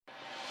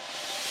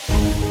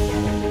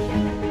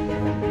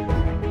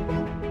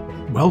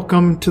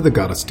Welcome to the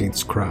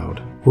Gottesdienst crowd,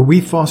 where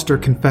we foster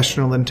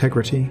confessional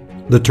integrity,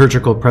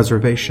 liturgical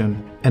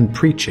preservation, and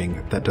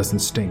preaching that doesn't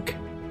stink.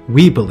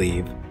 We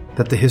believe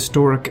that the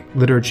historic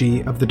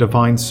liturgy of the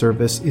divine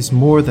service is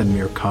more than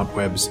mere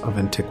cobwebs of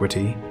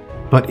antiquity,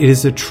 but it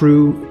is a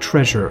true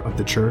treasure of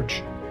the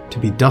Church, to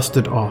be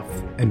dusted off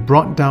and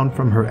brought down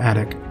from her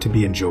attic to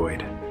be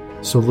enjoyed.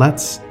 So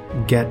let's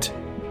get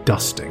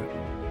dusting.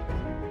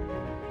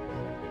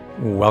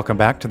 Welcome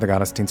back to the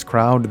Gottesdienst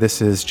crowd.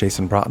 This is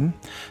Jason Broughton.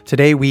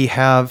 Today we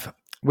have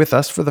with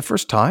us for the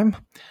first time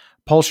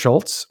Paul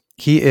Schultz.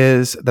 He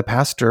is the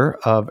pastor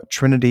of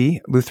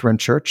Trinity Lutheran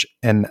Church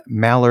in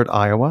Mallard,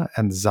 Iowa,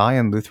 and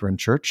Zion Lutheran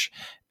Church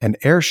in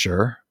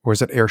Ayrshire, or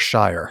is it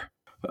Ayrshire?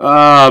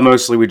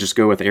 Mostly we just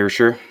go with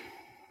Ayrshire.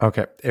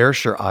 Okay,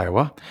 Ayrshire,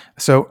 Iowa.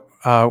 So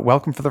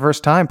welcome for the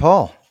first time,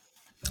 Paul.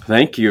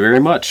 Thank you very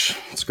much.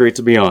 It's great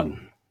to be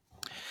on.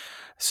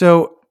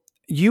 So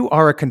you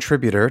are a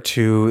contributor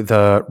to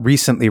the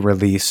recently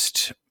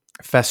released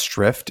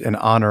Festschrift in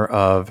honor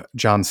of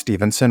John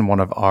Stevenson, one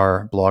of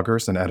our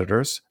bloggers and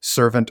editors,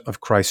 Servant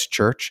of Christ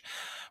Church.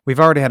 We've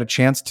already had a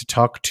chance to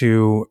talk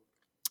to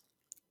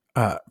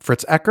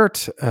Fritz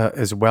Eckert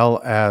as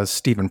well as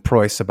Stephen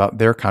Preuss about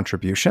their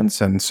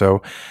contributions. And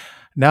so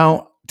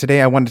now,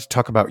 today I wanted to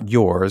talk about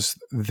yours.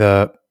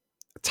 The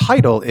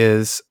title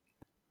is,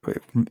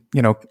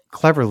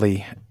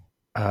 cleverly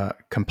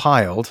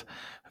compiled,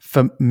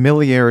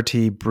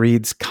 Familiarity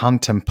Breeds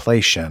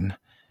Contemplation,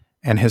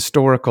 an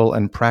historical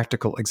and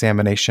practical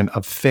examination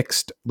of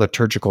fixed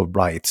liturgical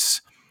rites.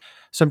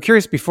 So I'm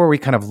curious, before we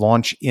kind of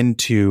launch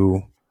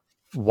into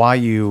why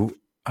you,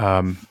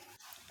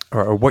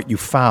 or what you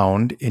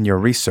found in your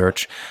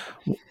research,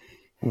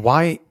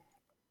 why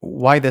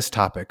this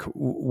topic?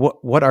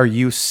 What are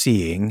you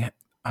seeing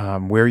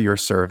where you're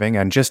serving,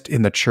 and just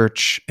in the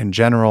Church in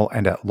general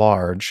and at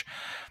large,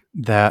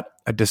 that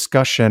a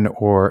discussion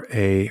or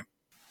a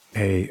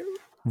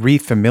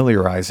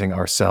refamiliarizing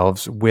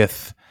ourselves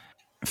with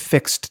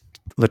fixed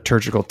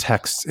liturgical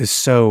texts is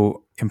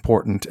so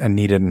important and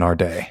needed in our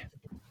day?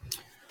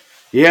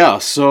 Yeah,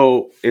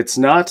 so it's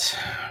not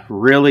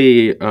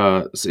really,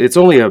 it's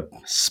only a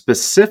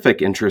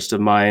specific interest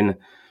of mine,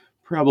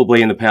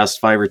 probably in the past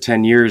 5 or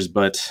 10 years,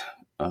 but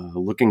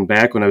looking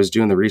back when I was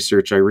doing the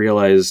research, I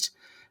realized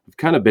I've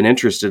kind of been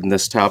interested in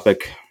this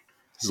topic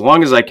as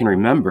long as I can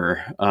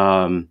remember.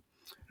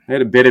 I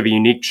had a bit of a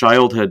unique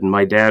childhood, and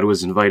my dad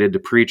was invited to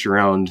preach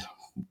around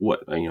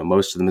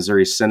most of the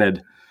Missouri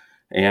Synod.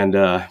 And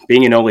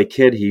being an only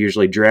kid, he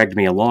usually dragged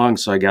me along,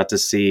 so I got to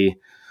see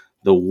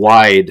the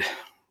wide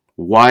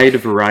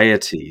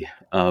variety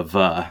of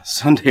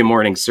Sunday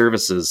morning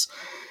services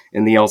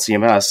in the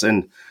LCMS.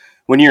 And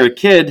when you're a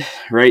kid,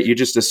 right, you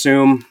just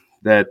assume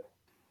that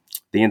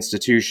the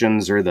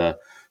institutions or the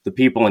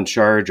people in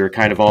charge are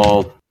kind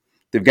of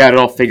they've got it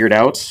all figured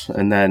out.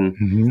 And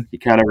then you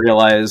kind of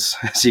realize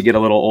as you get a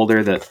little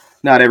older that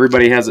not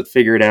everybody has it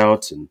figured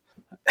out. And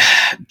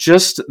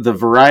just the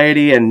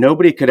variety, and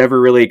nobody could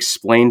ever really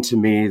explain to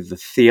me the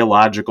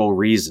theological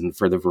reason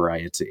for the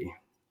variety.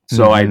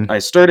 So I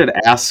started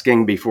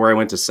asking before I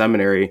went to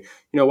seminary,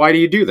 why do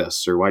you do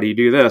this? Or why do you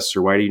do this?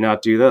 Or why do you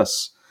not do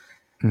this?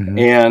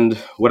 And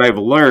what I've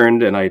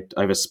learned, and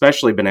I've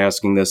especially been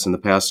asking this in the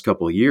past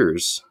couple of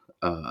years,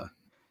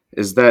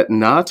 is that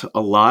not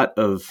a lot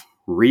of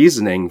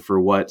reasoning for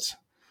what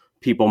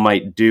people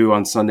might do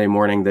on Sunday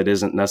morning that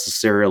isn't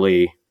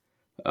necessarily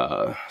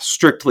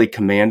strictly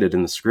commanded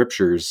in the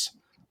scriptures.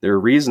 Their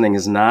reasoning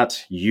is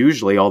not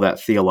usually all that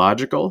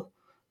theological,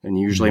 and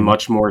usually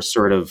much more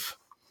sort of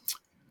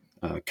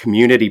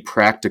community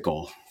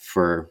practical,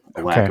 for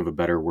a lack of a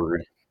better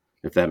word,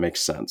 if that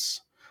makes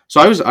sense.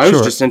 So I was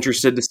just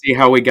interested to see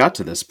how we got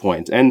to this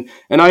point. And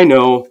I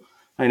know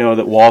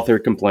that Walther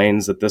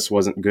complains that this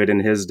wasn't good in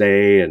his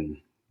day, and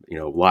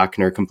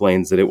Lochner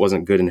complains that it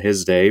wasn't good in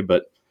his day,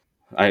 but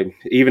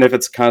even if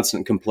it's a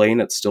constant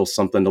complaint, it's still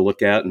something to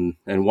look at and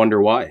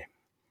wonder why.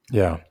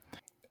 Yeah.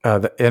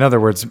 In other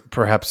words,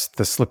 perhaps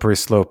the slippery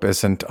slope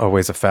isn't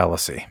always a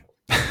fallacy.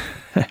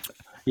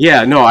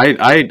 Yeah, no,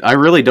 I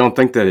really don't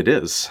think that it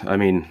is. I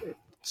mean,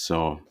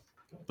 so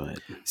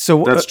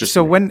that's just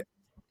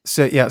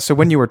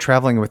when you were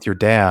traveling with your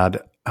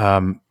dad,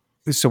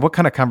 so what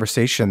kind of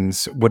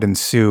conversations would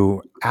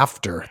ensue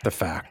after the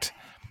fact?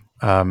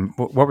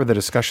 What were the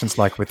discussions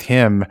like with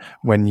him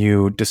when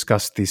you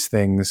discussed these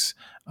things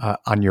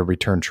on your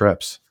return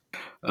trips?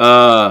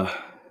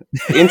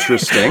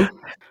 Interesting.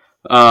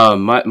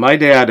 My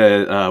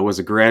dad was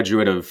a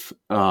graduate of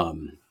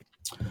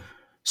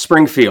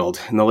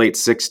Springfield in the late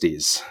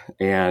 60s.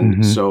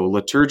 And so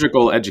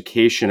liturgical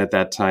education at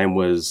that time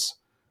was,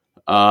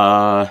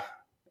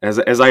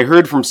 as I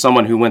heard from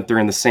someone who went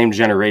through in the same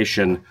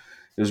generation,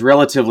 it was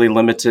relatively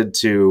limited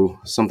to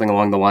something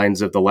along the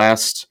lines of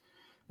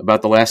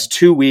about the last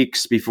 2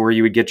 weeks before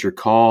you would get your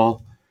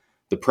call.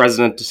 The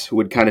president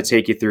would kind of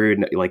take you through,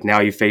 like, now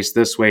you face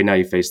this way, now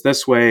you face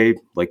this way,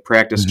 like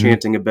practice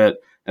chanting a bit.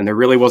 And there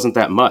really wasn't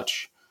that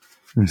much.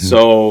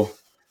 So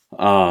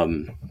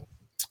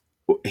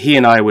he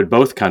and I would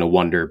both kind of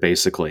wonder,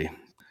 basically,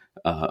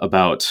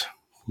 about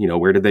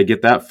where did they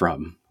get that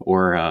from?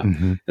 Or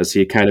Mm-hmm. as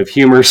he kind of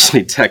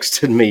humorously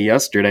texted me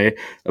yesterday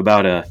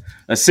about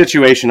a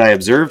situation I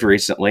observed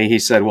recently, he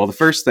said, well, the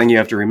first thing you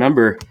have to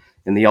remember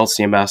in the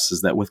LCMS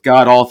is that with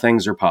God, all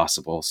things are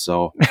possible.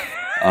 So,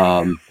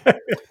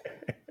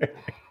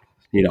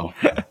 you know,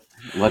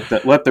 let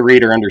the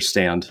reader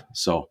understand.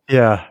 So,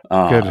 Yeah,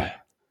 good.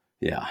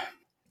 yeah.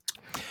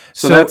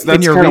 So So that's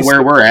in your kind of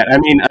where we're at. I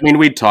mean,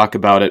 we'd talk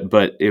about it,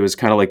 but it was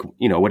kind of like,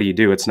 what do you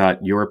do? It's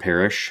not your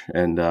parish,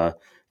 and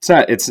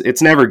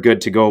it's never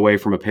good to go away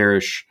from a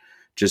parish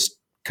just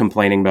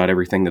complaining about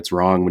everything that's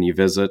wrong when you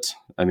visit.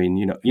 I mean,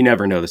 you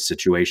never know the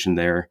situation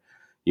there.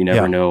 You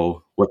never yeah.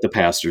 know what the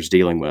pastor's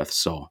dealing with.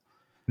 So,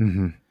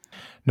 Mm-hmm.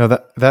 No,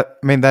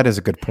 that is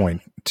a good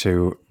point,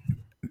 to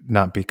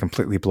not be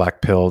completely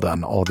black-pilled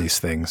on all these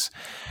things.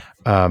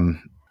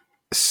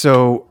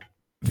 So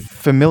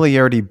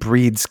familiarity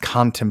breeds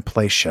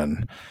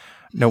contemplation.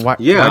 No, why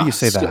do yeah. you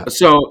say that?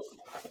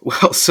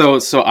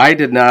 So I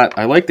did not.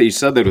 I like that you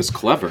said that it was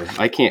clever.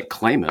 I can't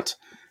claim it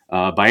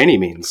by any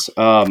means.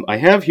 I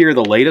have here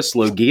the latest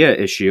Logia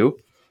issue,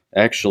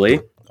 actually,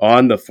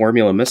 on the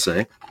Formula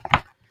Missae.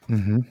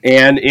 Mm-hmm.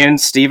 And in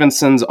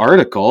Stevenson's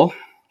article,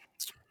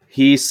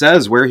 he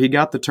says where he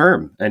got the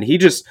term. And he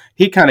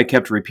kind of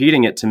kept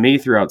repeating it to me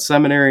throughout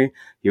seminary.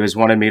 He always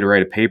wanted me to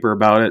write a paper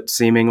about it,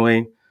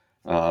 seemingly.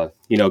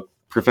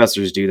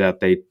 Professors do that.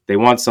 They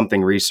want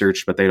something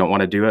researched, but they don't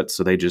want to do it.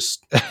 So they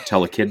just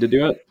tell a kid to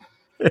do it.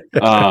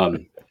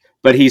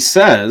 But he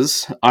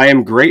says, I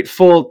am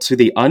grateful to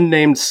the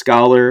unnamed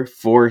scholar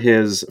for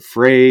his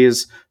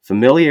phrase,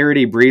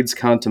 familiarity breeds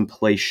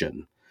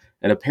contemplation.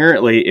 And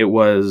apparently it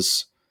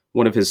was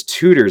one of his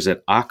tutors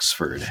at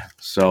Oxford.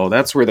 So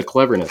that's where the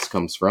cleverness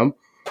comes from.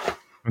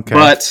 Okay.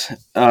 But,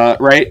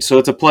 right, so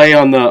it's a play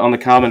on the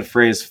common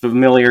phrase,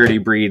 familiarity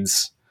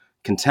breeds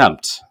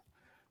contempt,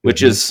 which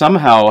Mm-hmm. is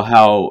somehow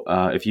how,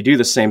 if you do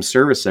the same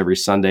service every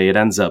Sunday, it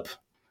ends up,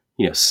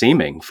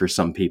 seeming for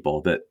some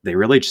people that they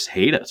really just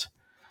hate it.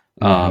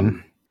 Mm-hmm.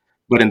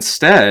 But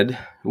instead,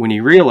 when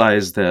you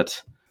realize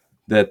that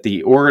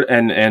the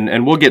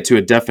and we'll get to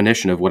a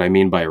definition of what I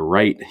mean by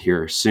right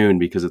here soon,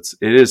 because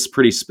it is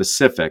pretty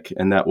specific,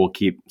 and that will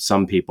keep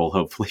some people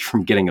hopefully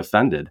from getting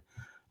offended.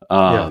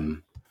 But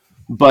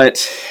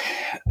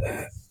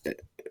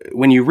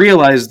when you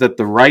realize that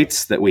the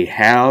rights that we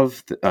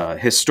have,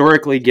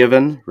 historically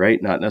given,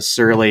 right, not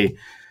necessarily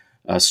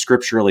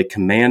scripturally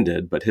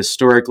commanded, but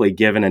historically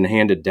given and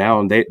handed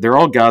down, they're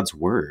all God's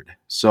word.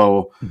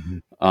 So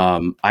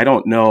I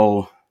don't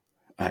know.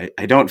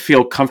 I don't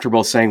feel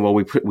comfortable saying, well,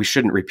 we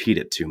shouldn't repeat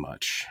it too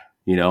much.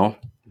 Yeah.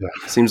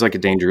 Seems like a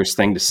dangerous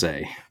thing to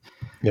say.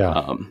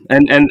 Yeah.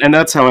 And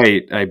that's how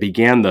I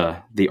began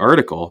the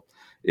article.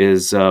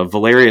 Is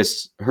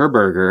Valerius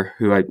Herberger,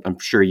 who I'm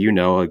sure you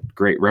know, a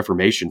great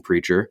Reformation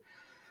preacher.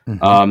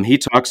 Mm-hmm. He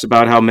talks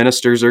about how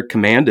ministers are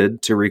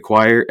commanded to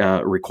required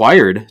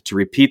to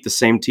repeat the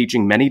same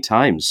teaching many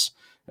times,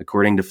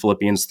 according to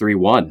Philippians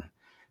 3:1.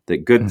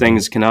 That good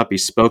things cannot be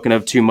spoken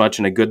of too much,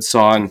 and a good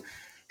song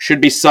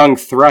should be sung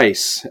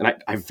thrice. And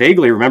I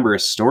vaguely remember a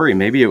story,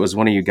 maybe it was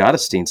one of you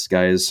Gottesdienst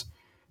guys,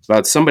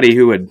 about somebody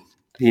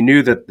he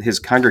knew that his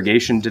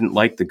congregation didn't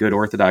like the good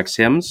Orthodox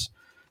hymns.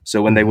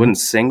 So when they wouldn't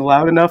sing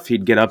loud enough,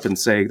 he'd get up and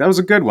say, that was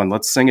a good one,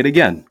 let's sing it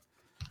again.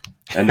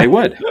 And they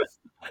would.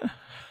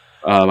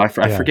 I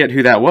forget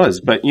who that was,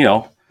 but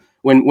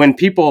when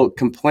people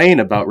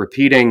complain about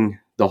repeating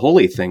the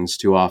holy things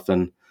too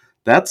often,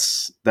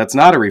 that's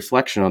not a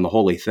reflection on the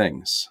holy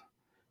things,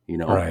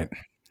 Right.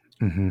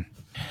 Mm-hmm.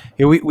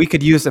 Yeah, we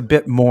could use a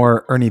bit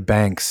more Ernie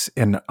Banks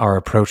in our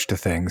approach to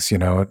things.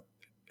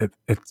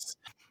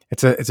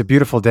 It's a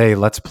beautiful day.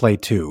 Let's play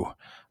two.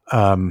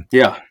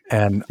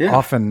 And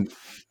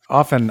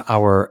often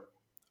our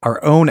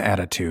own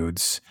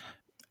attitudes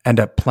end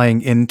up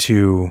playing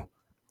into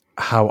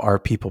how our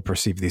people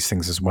perceive these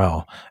things as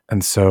well.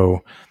 And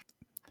so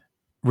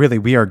really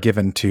we are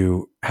given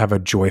to have a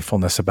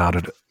joyfulness about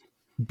it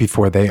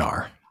before they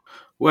are.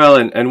 Well,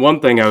 and one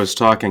thing I was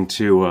talking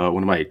to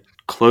one of my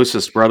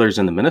closest brothers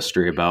in the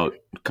ministry about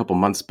a couple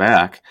months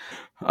back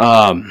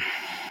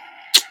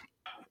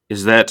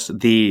is that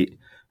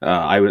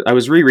I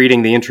was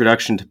rereading the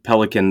introduction to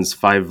Pelikan's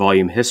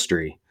 5-volume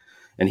history,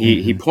 and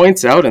he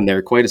points out in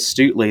there quite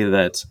astutely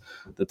that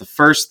the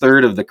first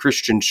third of the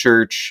Christian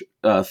church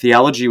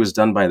theology was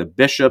done by the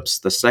bishops,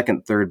 the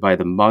second third by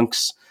the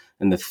monks,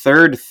 and the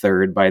third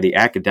third by the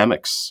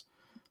academics.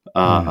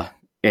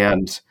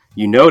 And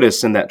you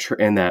notice in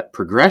that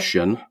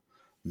progression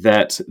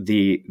that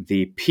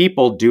the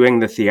people doing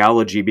the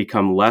theology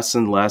become less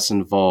and less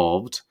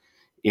involved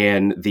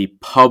in the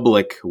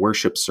public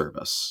worship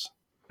service.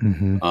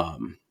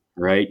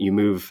 Right? You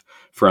move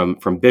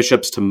from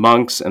bishops to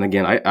monks, and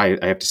again, I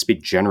have to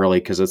speak generally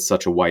because it's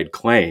such a wide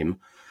claim.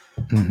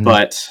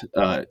 But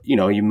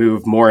you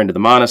move more into the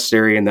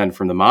monastery, and then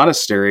from the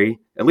monastery,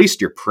 at least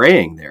you're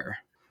praying there.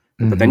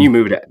 But then you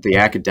move to the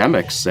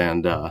academics,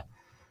 and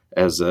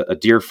as a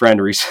dear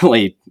friend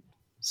recently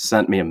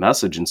sent me a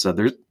message and said,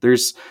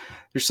 there's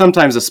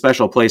sometimes a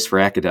special place for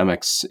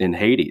academics in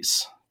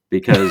Hades,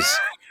 because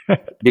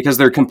because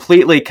they're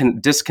completely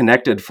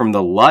disconnected from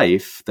the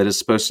life that is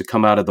supposed to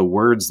come out of the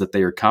words that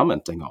they are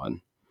commenting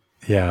on.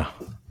 Yeah.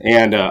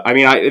 And I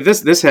mean,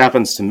 this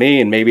happens to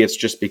me, and maybe it's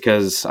just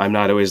because I'm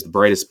not always the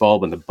brightest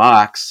bulb in the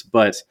box.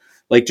 But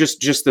like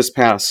just this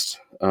past,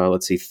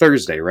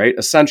 Thursday, right?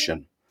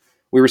 Ascension.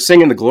 We were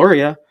singing the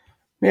Gloria.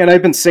 Man,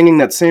 I've been singing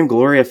that same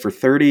Gloria for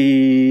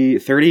 30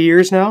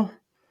 years now.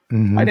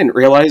 Mm-hmm. I didn't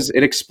realize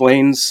it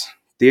explains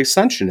the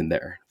Ascension in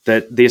there.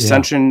 That the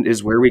Ascension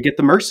is where we get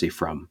the mercy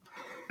from.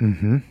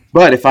 Mm-hmm.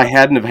 But if I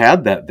hadn't have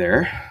had that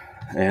there,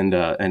 and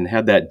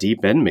had that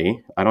deep in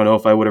me, I don't know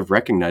if I would have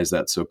recognized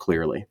that so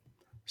clearly.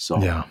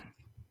 So,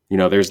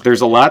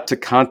 there's a lot to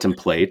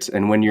contemplate.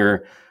 And when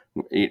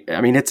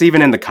it's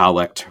even in the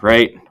collect,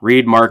 right?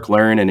 Read, mark,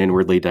 learn, and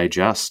inwardly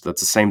digest.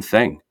 That's the same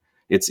thing.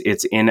 It's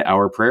in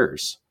our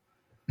prayers.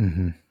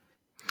 Mm-hmm.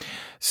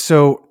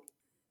 So,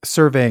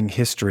 surveying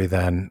history,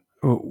 then,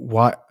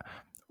 why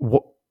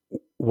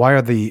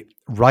are the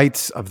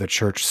rites of the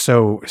church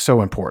so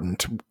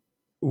important?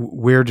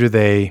 Where do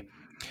they?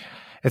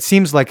 It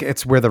seems like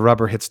it's where the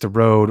rubber hits the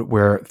road,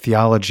 where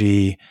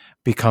theology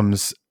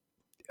becomes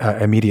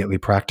immediately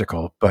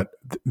practical. But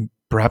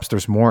perhaps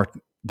there's more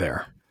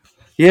there.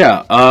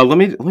 Yeah, let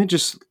me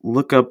just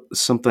look up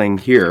something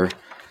here.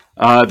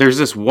 There's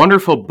this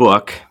wonderful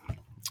book.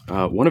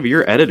 One of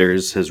your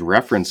editors has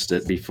referenced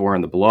it before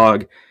on the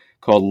blog,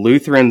 called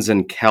Lutherans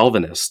and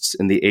Calvinists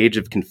in the Age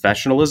of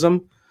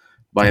Confessionalism,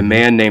 by a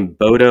man named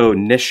Bodo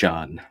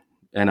Nischan,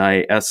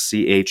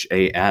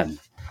 Nischan.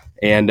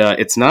 And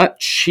it's not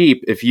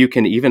cheap if you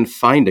can even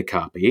find a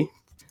copy,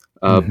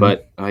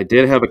 but I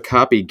did have a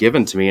copy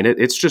given to me, and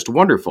it's just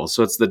wonderful.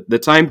 So it's the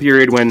time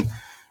period when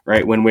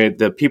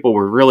the people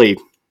were really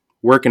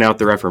working out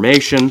the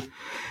Reformation.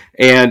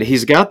 And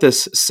he's got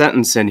this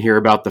sentence in here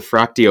about the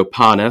Fractio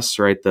Panis,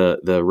 right?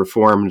 The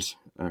Reformed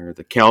or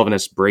the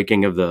Calvinist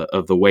breaking of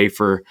the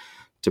wafer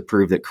to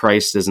prove that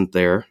Christ isn't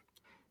there.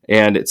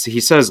 And he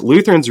says,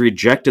 Lutherans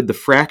rejected the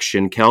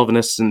fraction,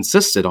 Calvinists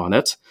insisted on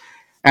it,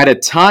 at a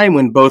time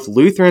when both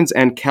Lutherans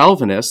and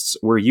Calvinists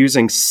were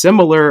using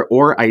similar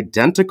or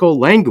identical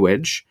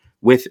language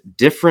with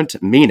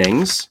different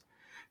meanings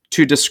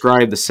to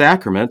describe the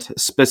sacrament.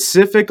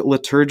 Specific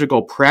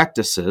liturgical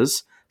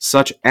practices,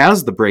 such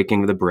as the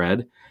breaking of the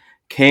bread,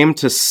 came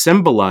to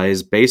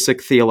symbolize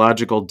basic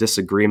theological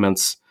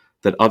disagreements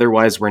that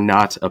otherwise were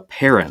not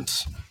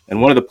apparent. And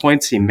one of the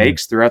points he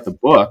makes throughout the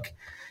book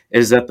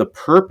is that the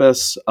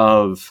purpose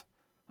of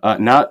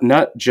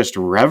not just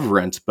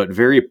reverent, but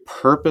very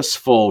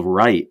purposeful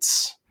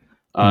rites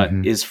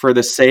is for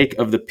the sake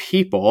of the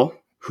people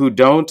who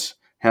don't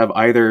have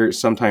either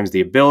sometimes the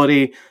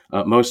ability,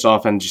 most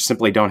often just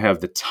simply don't have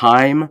the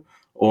time,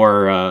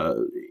 or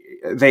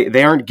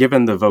they aren't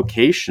given the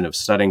vocation of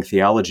studying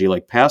theology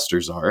like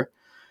pastors are.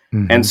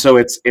 And so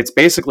it's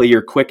basically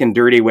your quick and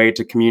dirty way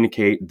to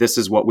communicate, this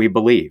is what we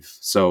believe.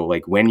 So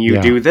like when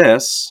you do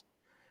this,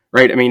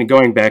 right? I mean,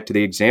 going back to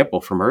the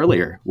example from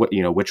earlier,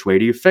 which way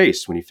do you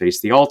face? When you face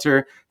the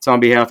altar, it's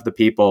on behalf of the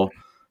people,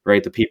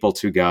 right? The people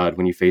to God.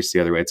 When you face the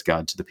other way, it's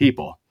God to the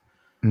people.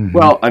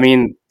 Well, I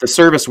mean, the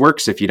service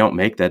works if you don't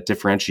make that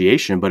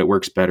differentiation, but it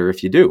works better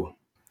if you do.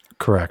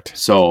 Correct.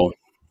 So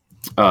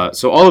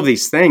all of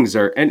these things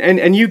are,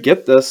 and you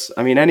get this.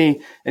 I mean,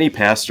 any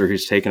pastor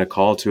who's taken a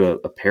call to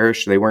a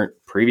parish they weren't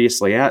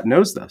previously at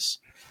knows this.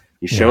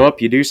 You show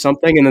up, you do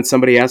something, and then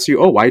somebody asks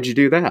you, "Oh, why'd you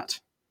do that?"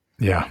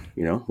 Yeah.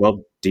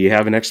 Well, do you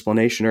have an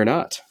explanation or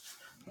not?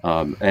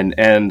 So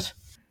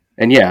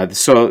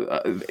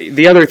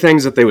the other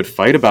things that they would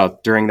fight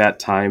about during that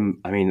time,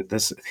 I mean,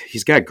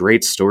 he's got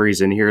great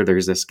stories in here.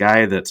 There's this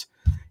guy that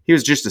he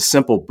was just a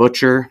simple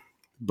butcher,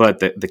 but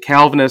the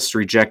Calvinists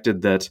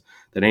rejected that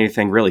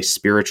anything really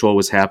spiritual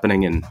was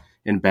happening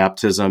in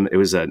baptism. It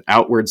was an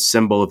outward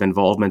symbol of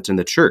involvement in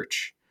the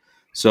church.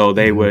 So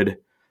they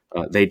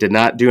they did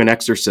not do an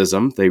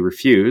exorcism. They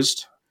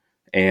refused.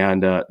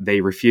 And they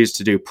refused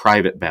to do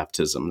private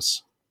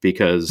baptisms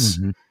because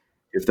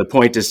if the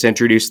point is to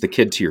introduce the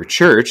kid to your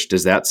church,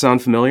 does that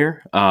sound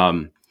familiar?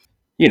 Then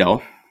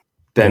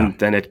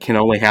it can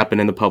only happen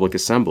in the public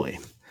assembly.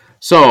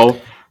 So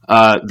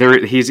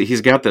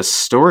he's got this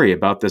story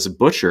about this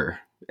butcher,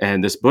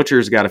 and this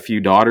butcher's got a few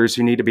daughters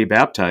who need to be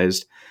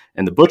baptized,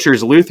 and the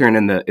butcher's Lutheran,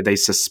 and they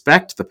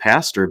suspect the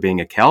pastor of being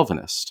a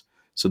Calvinist.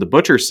 So the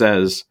butcher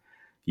says,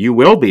 "You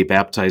will be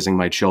baptizing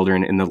my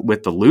children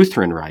with the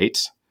Lutheran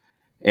rite."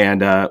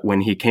 And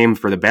when he came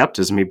for the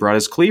baptism, he brought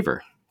his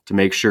cleaver to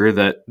make sure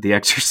that the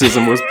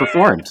exorcism was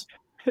performed.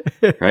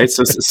 Right?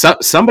 So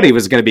somebody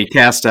was going to be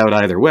cast out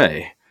either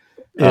way.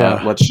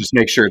 Let's just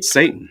make sure it's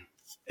Satan.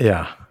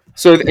 Yeah.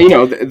 So,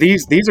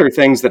 these are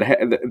things that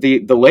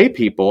the lay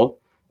people,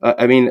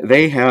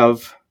 they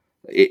have,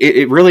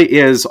 it really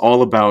is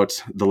all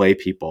about the lay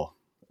people.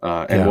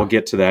 And we'll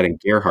get to that in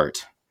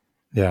Gerhardt.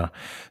 Yeah.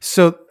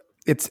 So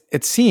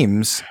it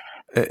seems,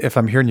 if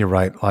I'm hearing you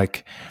right,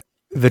 like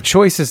the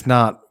choice is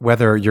not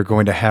whether you're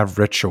going to have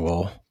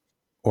ritual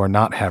or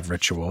not have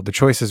ritual. The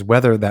choice is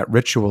whether that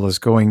ritual is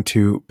going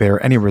to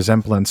bear any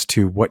resemblance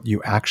to what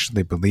you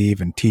actually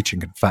believe and teach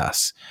and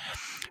confess.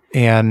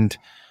 And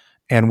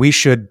And we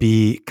should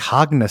be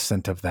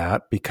cognizant of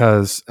that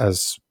because,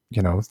 as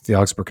the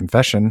Augsburg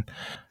Confession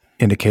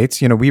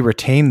indicates, we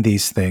retain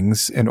these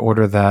things in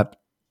order that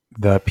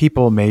the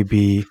people may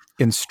be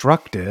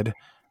instructed,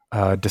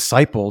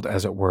 discipled,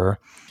 as it were,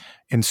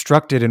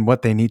 instructed in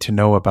what they need to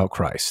know about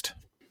Christ.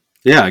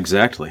 Yeah,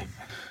 exactly.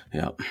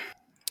 Yeah.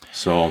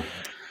 So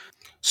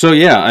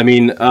yeah, I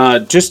mean, I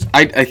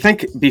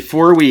think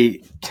before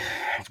we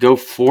go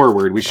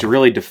forward, we should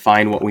really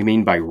define what we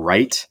mean by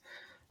rite,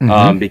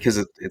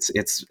 because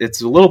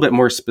it's a little bit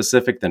more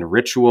specific than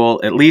ritual,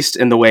 at least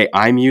in the way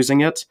I'm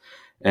using it.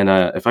 And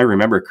if I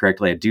remember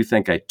correctly, I do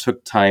think I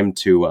took time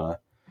to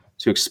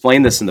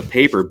explain this in the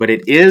paper, but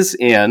it is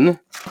in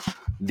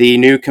the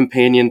new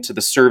companion to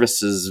the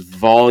services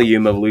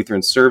volume of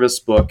Lutheran Service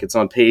book. It's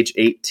on page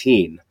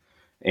 18,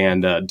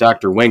 and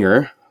Dr.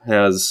 Winger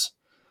has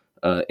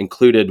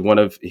included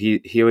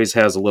he always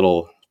has a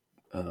little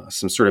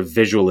some sort of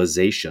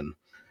visualization,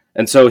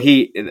 and so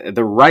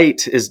the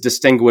rite is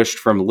distinguished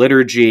from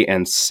liturgy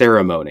and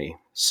ceremony.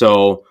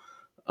 So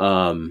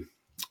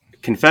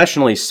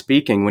confessionally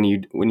speaking, when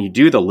you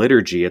do the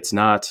liturgy, it's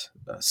not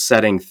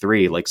setting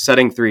three. Like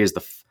setting three is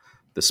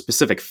the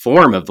specific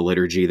form of the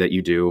liturgy that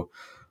you do,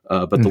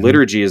 but the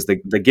liturgy is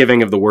the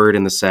giving of the word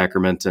in the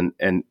sacrament,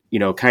 and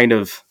kind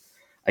of,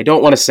 I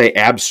don't want to say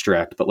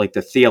abstract, but like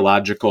the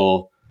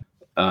theological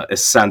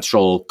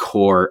essential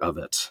core of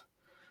it.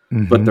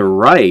 But the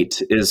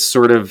rite is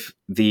sort of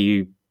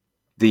the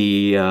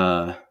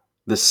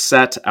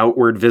set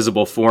outward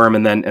visible form,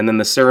 and then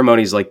the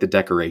ceremony is like the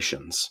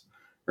decorations,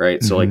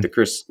 right? So like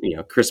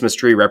the Christmas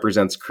tree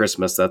represents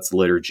Christmas, that's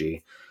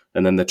liturgy,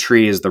 and then the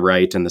tree is the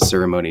rite, and the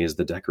ceremony is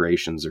the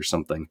decorations or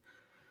something.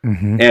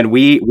 And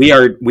we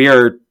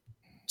are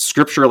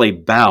scripturally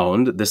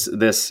bound.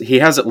 This he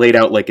has it laid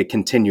out like a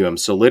continuum.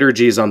 So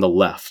liturgy is on the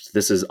left.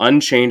 This is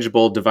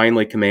unchangeable,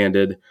 divinely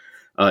commanded.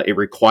 It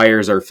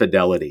requires our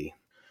fidelity.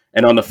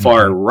 And on the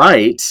far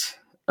right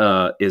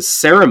is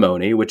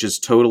ceremony, which is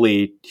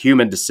totally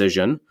human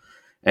decision,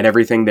 and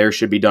everything there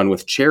should be done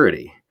with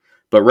charity.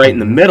 But right in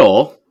the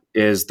middle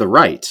is the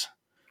rite,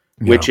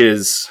 which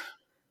is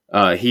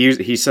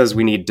he says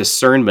we need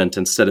discernment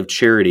instead of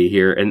charity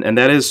here, and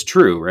that is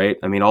true, right?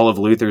 I mean, all of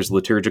Luther's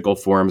liturgical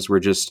forms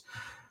were just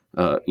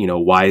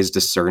wise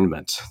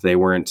discernment. They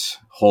weren't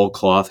whole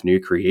cloth new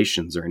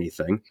creations or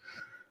anything,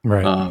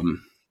 right?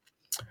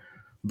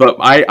 But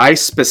I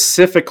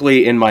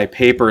specifically in my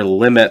paper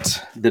limit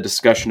the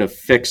discussion of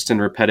fixed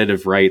and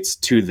repetitive rites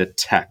to the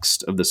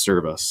text of the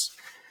service.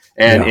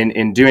 And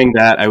in doing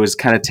that, I was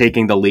kind of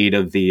taking the lead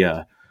of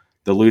the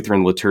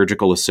Lutheran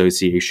Liturgical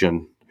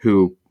Association,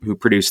 who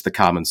produced the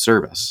Common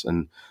Service.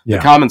 And the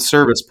Common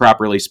Service,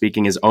 properly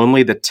speaking, is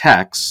only the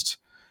text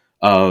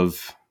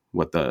of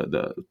what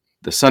the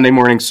Sunday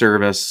morning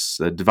service,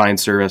 the Divine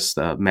Service,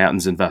 the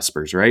Matins and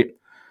Vespers, right?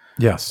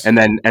 Yes. And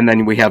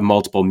then we have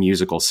multiple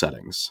musical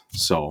settings.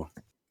 So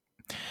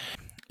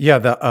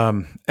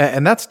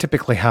and that's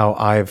typically how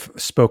I've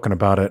spoken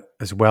about it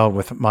as well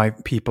with my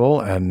people,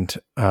 and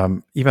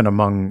even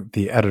among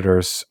the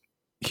editors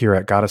here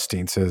at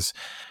Gottesdienst is,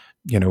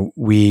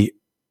 we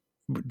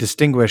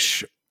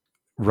distinguish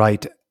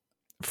rite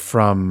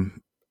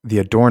from the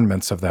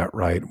adornments of that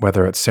rite,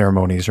 whether it's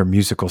ceremonies or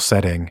musical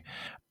setting,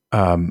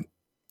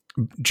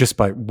 just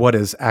by what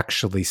is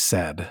actually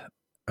said.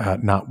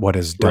 Not what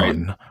is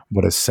done, right.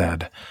 What is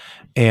said.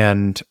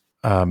 And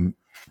then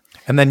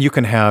you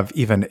can have,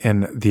 even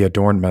in the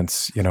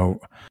adornments,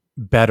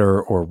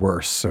 better or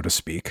worse, so to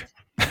speak.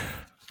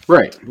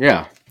 Right.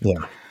 Yeah.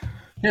 Yeah.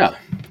 Yeah.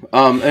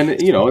 And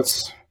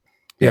it's,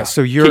 yeah.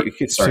 So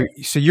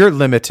you're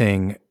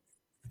limiting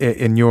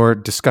in your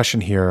discussion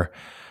here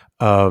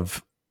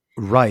of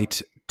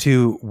rite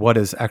to what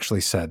is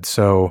actually said.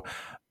 So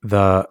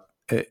I'm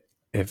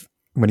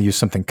going to use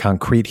something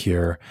concrete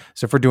here.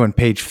 So if we're doing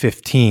page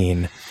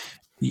 15,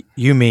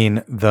 you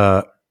mean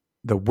the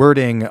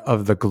wording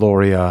of the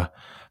Gloria,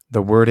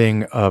 the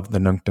wording of the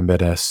Nunc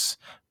Dimittis,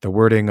 the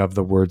wording of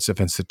the words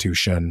of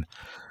institution,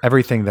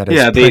 everything that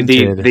is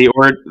printed.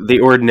 the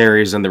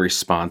ordinaries and the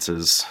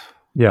responses.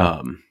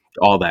 Yeah.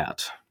 All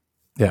that.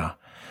 Yeah.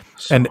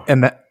 So.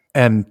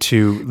 And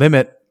to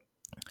limit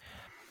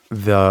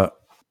the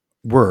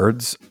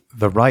words,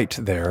 the rite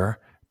there,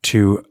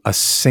 to a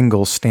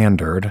single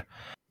standard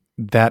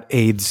that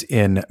aids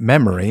in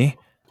memory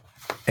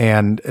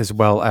and as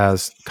well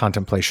as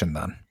contemplation,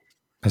 then.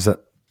 Is that?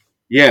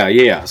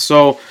 Yeah.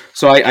 So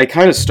I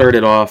kind of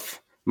started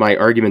off my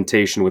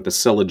argumentation with the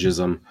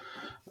syllogism.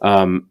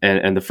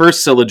 And the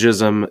first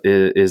syllogism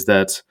is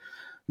that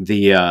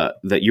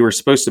that you are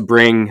supposed to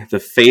bring the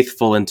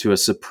faithful into a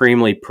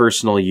supremely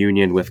personal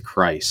union with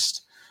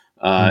Christ.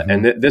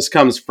 And this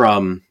comes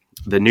from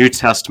the New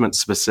Testament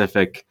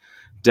specific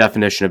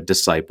definition of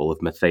disciple, of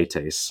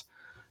mathetes.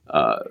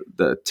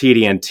 The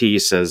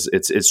TDNT says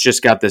it's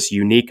just got this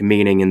unique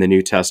meaning in the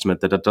New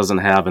Testament that it doesn't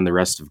have in the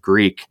rest of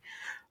Greek,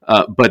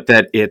 but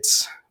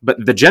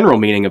the general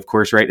meaning, of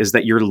course, right, is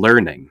that you're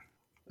learning,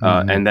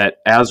 and that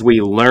as we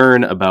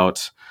learn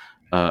about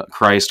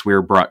Christ, we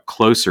are brought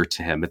closer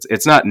to him.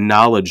 It's not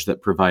knowledge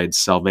that provides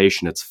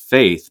salvation, it's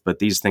faith, but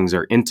these things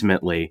are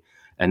intimately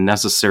and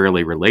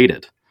necessarily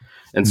related.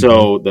 And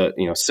so the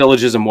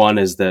syllogism one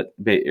is that,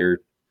 or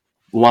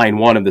line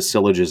one of the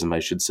syllogism, I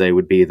should say,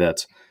 would be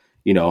that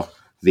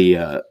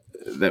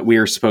that we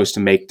are supposed to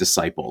make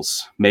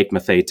disciples, make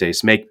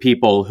mathetes, make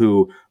people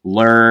who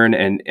learn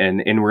and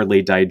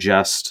inwardly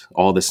digest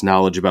all this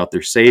knowledge about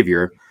their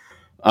Savior.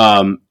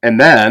 And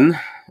then,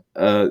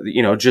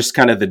 just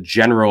kind of the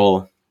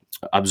general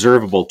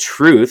observable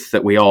truth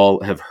that we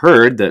all have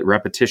heard, that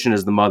repetition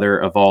is the mother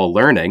of all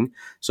learning.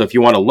 So if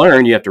you want to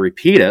learn, you have to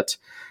repeat it.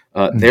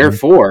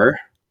 Therefore,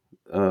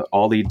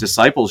 all the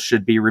disciples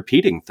should be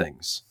repeating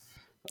things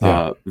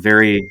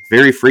very,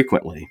 very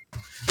frequently.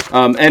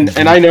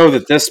 And I know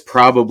that this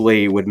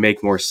probably would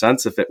make more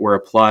sense if it were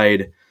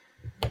applied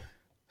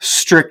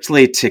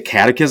strictly to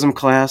catechism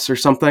class or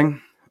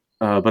something.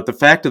 But the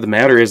fact of the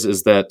matter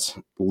is that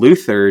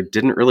Luther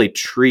didn't really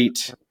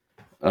treat,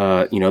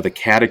 the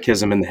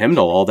catechism and the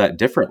hymnal all that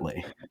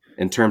differently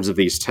in terms of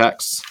these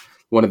texts.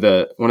 One of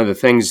the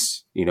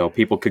things,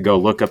 people could go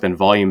look up in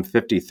volume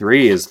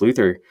 53 is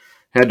Luther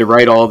had to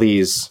write all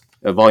these,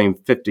 volume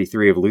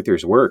 53 of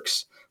Luther's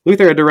works.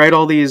 Luther had to write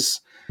all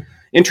these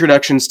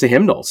introductions to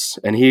hymnals,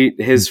 and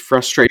his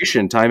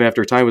frustration time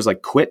after time was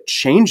like, quit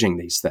changing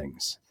these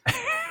things,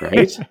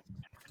 right?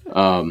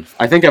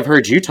 I think I've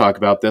heard you talk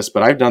about this,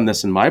 but I've done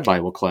this in my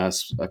Bible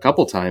class a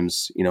couple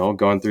times,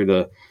 going through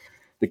the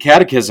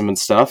catechism and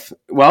stuff.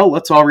 Well,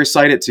 let's all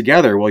recite it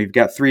together. Well, you've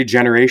got 3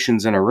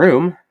 generations in a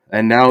room,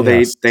 and now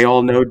they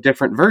all know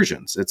different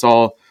versions. It's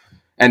all,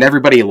 and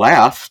everybody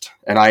laughed,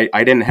 and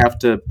I didn't have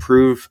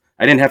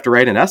to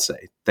write an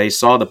essay. They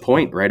saw the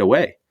point right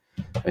away.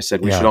 I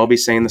said, we should all be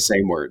saying the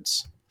same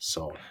words.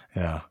 So,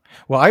 yeah.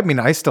 Well, I mean,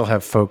 I still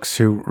have folks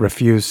who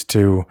refuse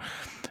to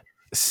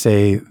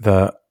say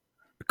the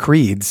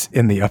creeds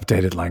in the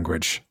updated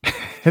language.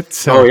 Yeah.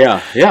 So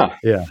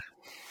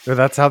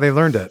that's how they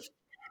learned it.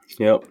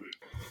 Yep.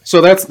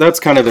 So that's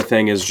kind of the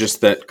thing, is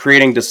just that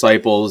creating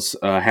disciples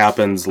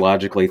happens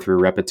logically through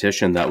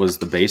repetition. That was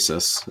the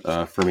basis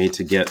for me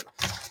to get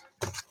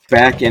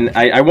back in.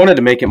 I wanted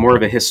to make it more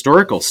of a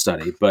historical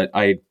study, but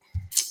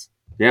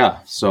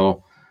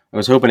so I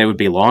was hoping it would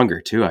be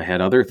longer too. I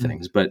had other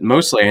things, but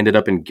mostly I ended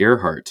up in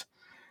Gerhardt,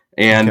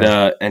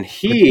 and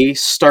he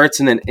starts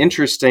in an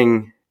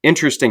interesting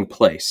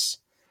place.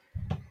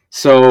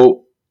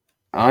 So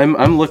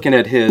I'm looking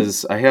at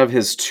I have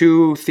his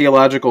 2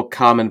 theological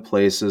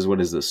commonplaces.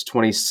 What is this?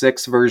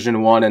 26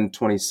 version 1 and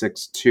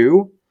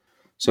 26:2.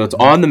 So it's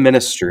on the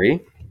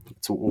ministry.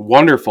 It's a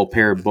wonderful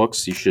pair of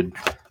books. You should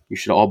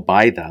all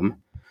buy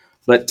them.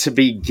 But to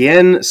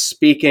begin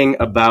speaking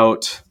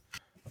about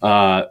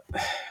the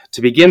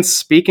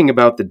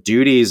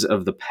duties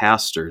of the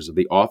pastors, of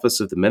the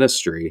office of the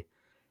ministry,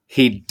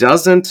 he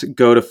doesn't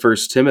go to 1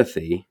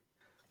 Timothy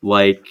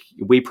like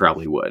we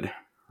probably would,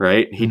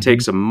 right? He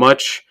takes a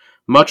much,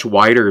 much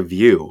wider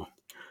view.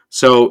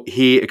 So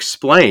he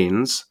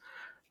explains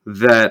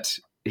that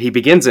he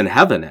begins in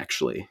heaven,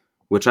 actually,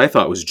 which I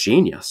thought was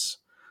genius.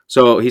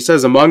 So he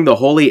says, among the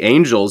holy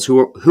angels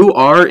who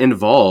are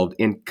involved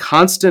in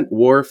constant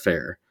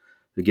warfare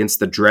against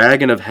the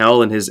dragon of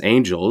hell and his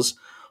angels,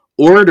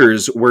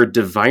 orders were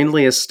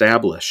divinely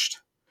established.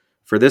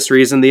 For this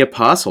reason, the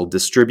apostle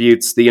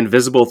distributes the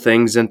invisible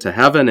things into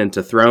heaven,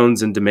 into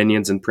thrones and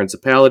dominions and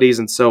principalities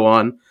and so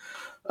on.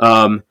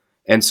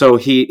 And so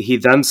he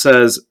then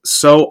says,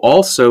 so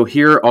also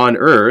here on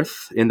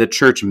earth in the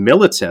church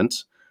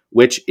militant,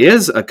 which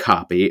is a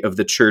copy of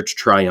the church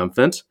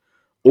triumphant,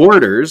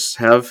 orders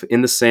have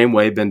in the same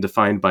way been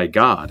defined by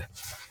God.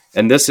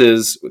 And this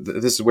is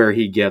where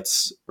he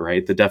gets,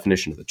 right, the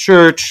definition of the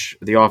church,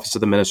 the office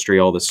of the ministry,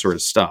 all this sort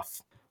of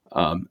stuff.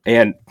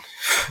 And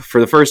for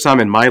the first time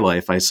in my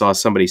life, I saw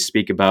somebody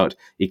speak about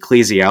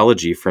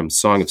ecclesiology from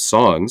Song of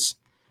Songs.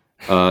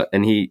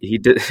 And he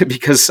did,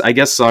 because I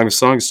guess Song of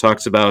Songs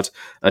talks about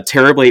a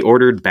terribly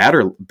ordered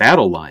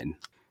battle line.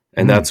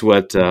 And that's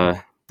what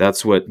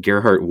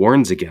Gerhardt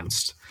warns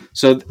against.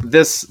 So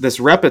this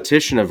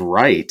repetition of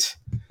right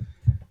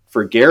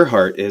for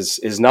Gerhardt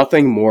is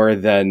nothing more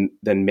than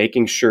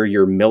making sure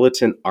your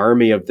militant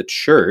army of the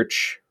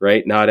church,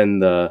 right? Not in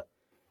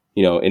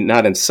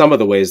not in some of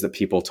the ways that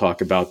people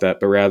talk about that,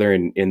 but rather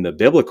in the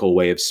biblical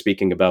way of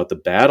speaking about the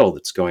battle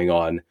that's going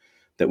on,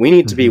 that we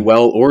need to be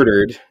well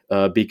ordered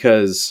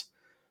because,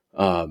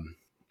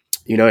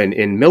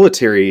 in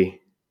military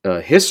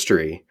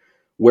history,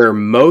 where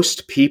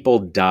most people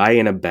die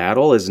in a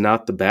battle is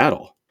not the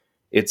battle.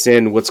 It's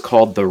in what's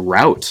called the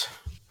rout.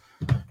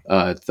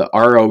 The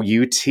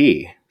ROUT.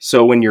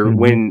 So when you're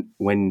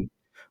when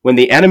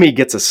the enemy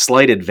gets a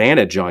slight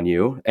advantage on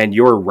you and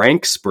your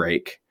ranks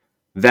break,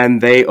 then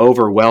they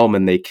overwhelm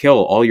and they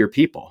kill all your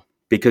people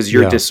because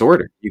you're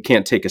disordered. You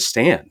can't take a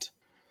stand.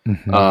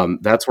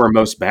 That's where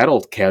most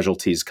battle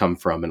casualties come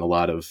from in a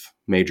lot of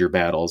major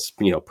battles.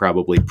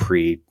 Probably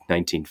pre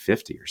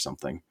 1950 or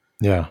something.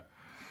 Yeah.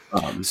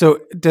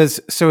 So does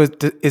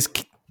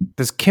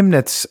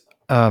Chemnitz?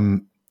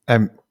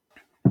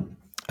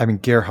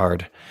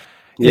 Gerhard.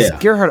 Is Yeah.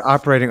 Gerhard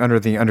operating under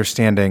the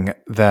understanding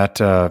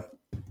that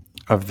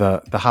of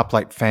the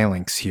hoplite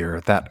phalanx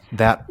here,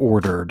 that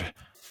ordered,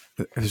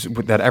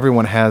 that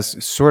everyone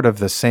has sort of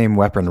the same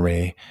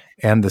weaponry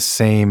and the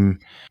same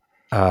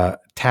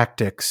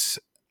tactics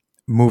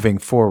moving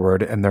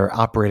forward, and they're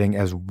operating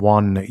as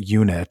one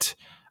unit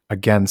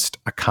against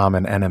a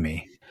common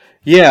enemy?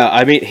 Yeah,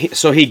 I mean,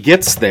 so he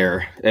gets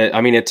there. I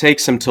mean, it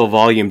takes him till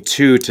volume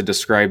 2 to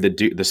describe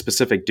the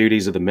specific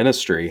duties of the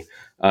ministry.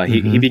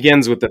 He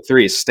begins with the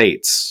three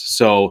estates.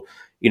 So,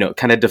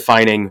 kind of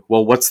defining,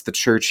 well, what's the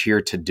church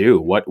here to do?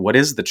 What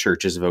is the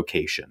church's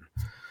vocation?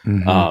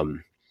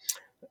 Um,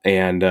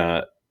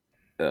 and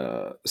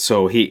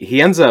so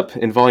he ends up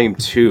in volume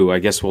 2. I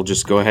guess we'll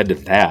just go ahead to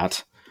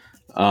that.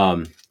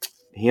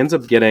 He ends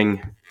up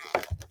getting.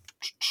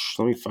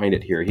 Let me find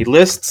it here. He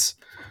lists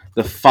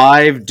the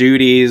 5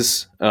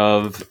 duties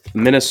of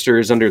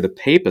ministers under the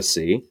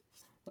papacy,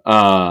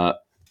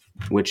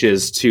 which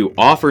is to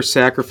offer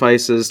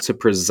sacrifices, to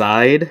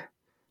preside,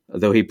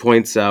 though he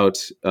points out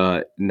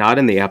not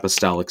in the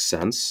apostolic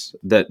sense,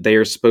 that they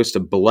are supposed to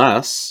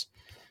bless,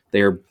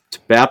 they are to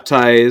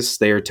baptize,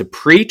 they are to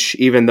preach,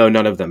 even though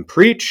none of them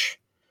preach,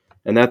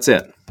 and that's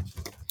it.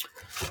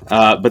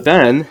 But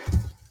then,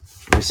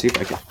 let me see if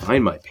I can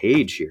find my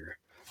page here.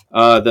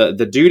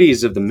 The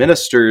duties of the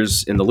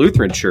ministers in the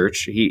Lutheran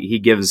Church, he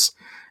gives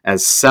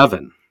as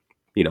 7,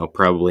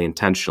 probably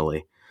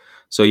intentionally.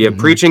 So you have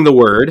preaching the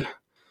word,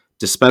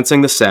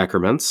 dispensing the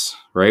sacraments,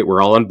 right?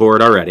 We're all on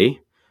board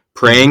already.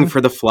 Praying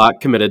for the flock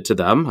committed to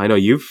them. I know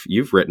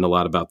you've written a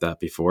lot about that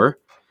before.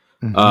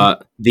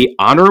 The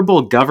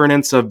honorable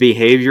governance of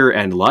behavior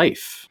and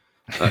life.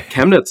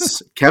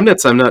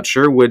 Chemnitz, I'm not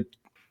sure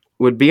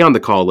would be on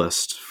the call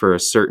list for a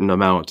certain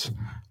amount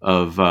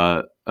of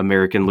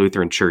American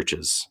Lutheran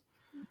churches.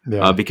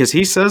 Yeah. Because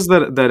he says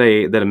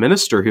that a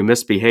minister who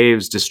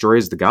misbehaves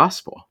destroys the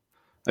gospel.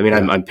 I mean,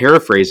 I'm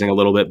paraphrasing a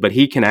little bit, but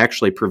he can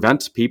actually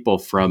prevent people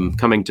from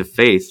coming to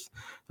faith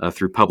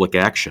through public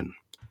action.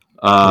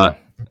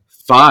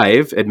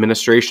 5,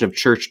 administration of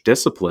church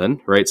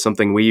discipline, right?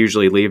 Something we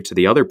usually leave to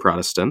the other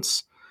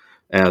Protestants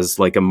as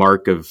like a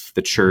mark of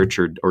the church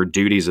or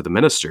duties of the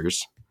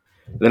ministers.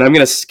 Then I'm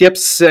going to skip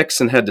 6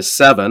 and head to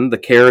 7, the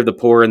care of the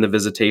poor and the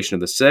visitation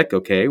of the sick.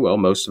 Okay, well,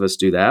 most of us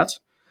do that.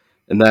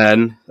 And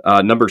then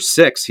number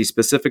 6, he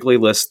specifically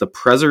lists the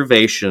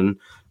preservation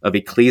of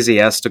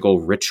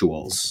ecclesiastical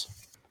rituals.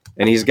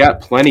 And he's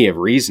got plenty of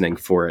reasoning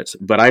for it.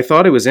 But I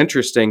thought it was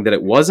interesting that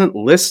it wasn't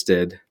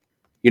listed.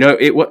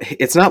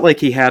 It's not like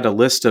he had a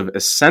list of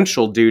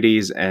essential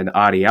duties and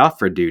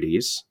adiaphora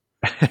duties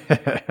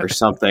or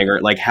something,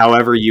 or like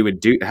however you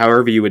would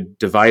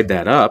divide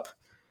that up.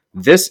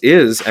 This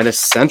is an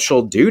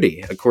essential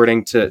duty,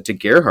 according to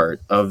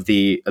Gerhard, of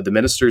the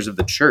ministers of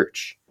the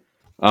church.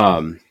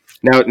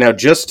 Now,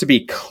 just to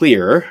be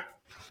clear,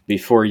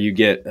 before you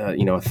get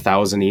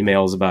 1,000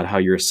 emails about how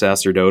you're a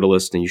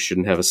sacerdotalist and you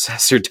shouldn't have a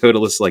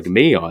sacerdotalist like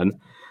me on,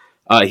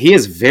 he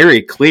is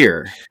very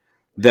clear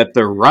that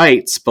the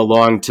rites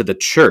belong to the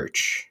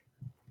church.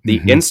 The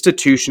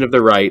institution of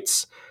the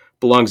rites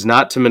belongs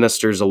not to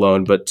ministers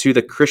alone, but to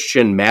the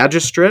Christian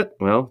magistrate.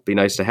 Well, it'd be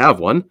nice to have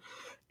one.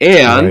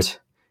 And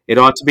it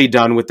ought to be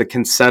done with the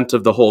consent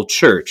of the whole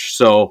church.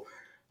 So,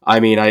 I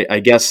mean, I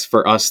guess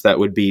for us that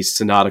would be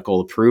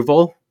synodical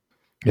approval.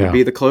 Would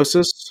be the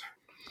closest,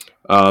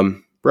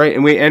 right?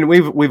 And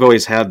we've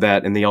always had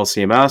that in the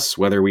LCMS,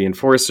 whether we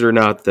enforce it or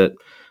not. That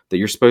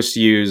you're supposed to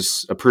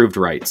use approved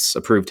rites,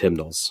 approved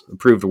hymnals,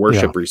 approved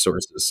worship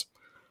resources.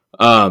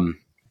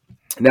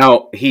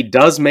 Now he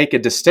does make a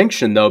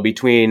distinction though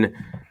between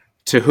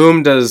to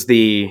whom does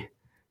the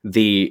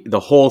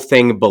whole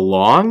thing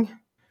belong,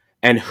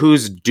 and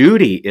whose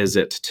duty is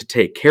it to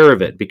take care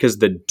of it? Because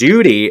the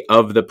duty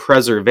of the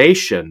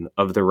preservation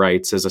of the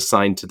rites is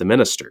assigned to the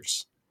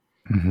ministers.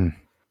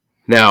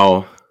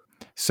 Now,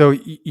 so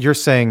you're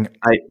saying,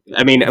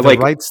 I mean, the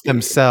rites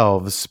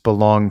themselves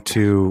belong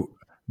to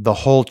the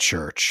whole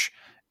church,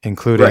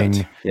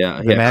 including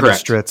the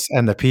magistrates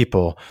and the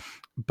people,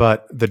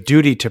 but the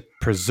duty to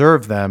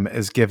preserve them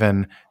is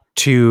given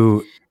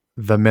to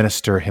the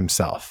minister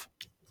himself.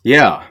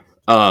 Yeah,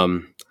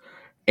 and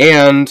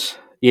not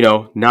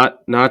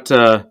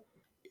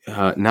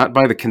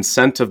by the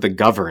consent of the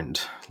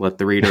governed. Let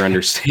the reader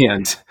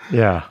understand.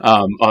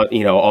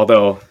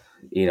 Although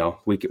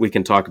we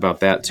can talk about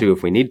that too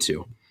if we need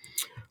to.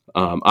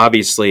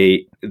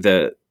 Obviously,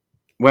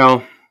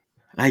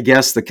 I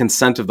guess the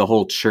consent of the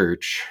whole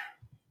church,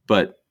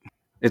 but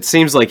it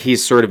seems like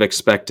he's sort of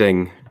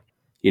expecting,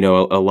 a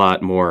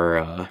lot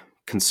more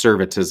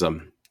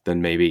conservatism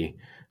than maybe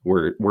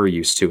we're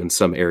used to in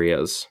some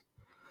areas.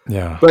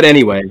 Yeah. But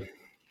anyway,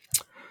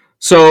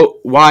 so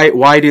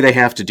why do they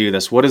have to do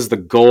this? What is the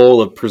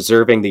goal of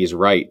preserving these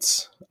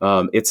rites?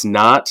 It's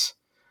not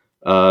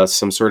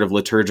some sort of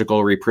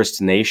liturgical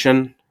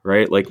repristination,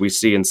 right? Like we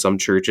see in some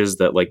churches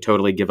that like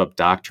totally give up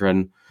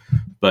doctrine,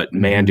 but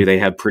man, do they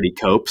have pretty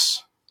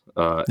copes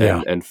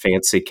and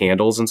fancy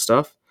candles and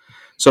stuff.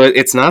 So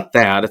it's not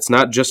that. It's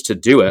not just to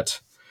do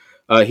it.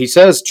 He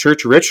says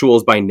church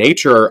rituals by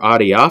nature are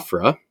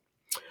adiaphora.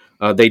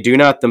 They do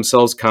not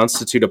themselves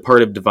constitute a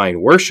part of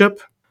divine worship.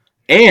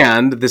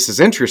 And this is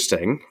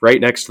interesting,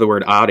 right next to the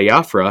word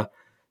adiaphora.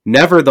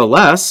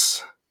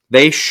 Nevertheless,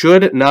 they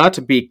should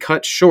not be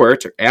cut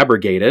short or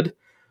abrogated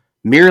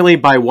merely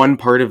by one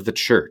part of the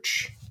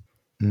church.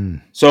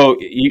 So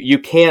you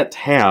can't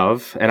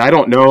have, and I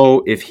don't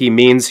know if he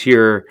means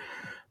here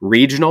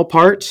regional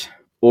part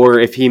or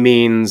if he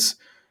means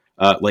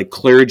like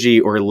clergy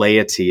or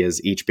laity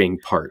as each being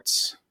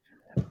parts.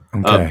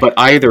 Okay. But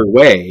either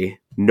way,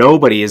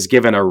 nobody is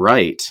given a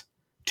right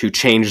to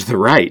change the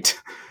right,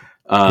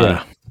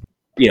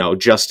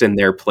 just in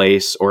their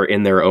place or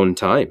in their own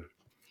time.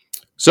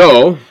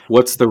 So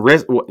what's the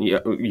risk?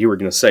 You were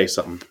going to say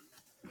something.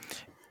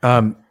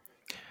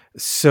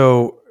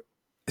 So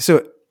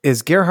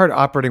is Gerhard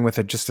operating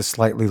with just a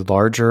slightly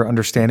larger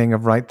understanding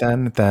of right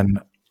than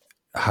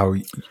how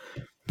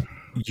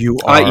you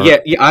are?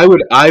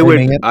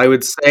 I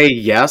would say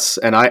yes,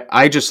 and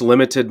I just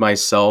limited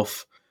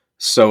myself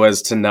so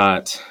as to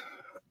not.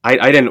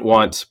 I didn't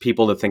want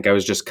people to think I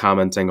was just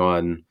commenting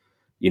on,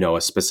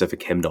 a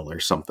specific hymnal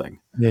or something.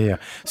 Yeah.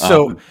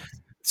 So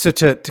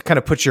to kind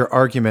of put your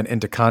argument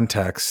into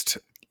context,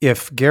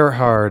 if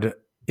Gerhard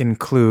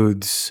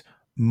includes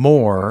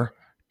more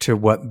to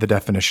what the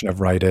definition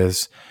of right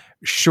is,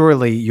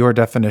 surely your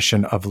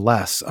definition of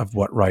less of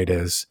what right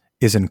is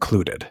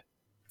included.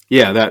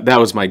 Yeah, that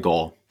was my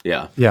goal.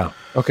 Yeah. Yeah.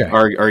 Okay.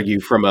 Argue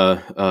from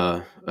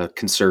a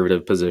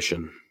conservative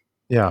position.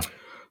 Yeah.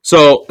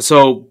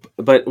 So,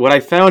 but what I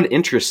found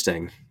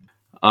interesting,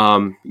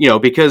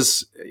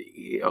 because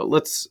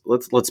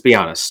let's be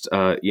honest,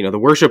 the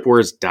worship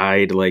wars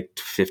died like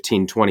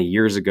 15, 20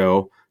 years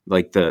ago.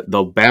 Like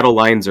the battle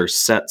lines are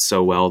set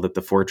so well that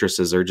the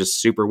fortresses are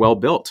just super well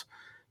built.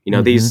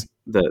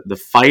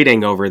 The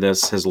fighting over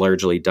this has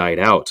largely died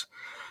out.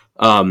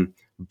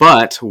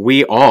 But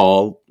we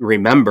all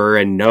remember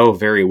and know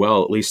very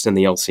well, at least in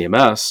the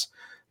LCMS,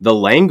 the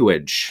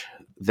language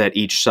that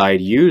each side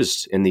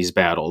used in these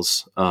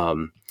battles,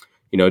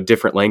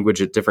 different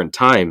language at different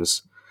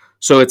times.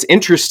 So it's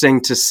interesting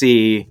to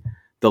see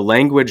the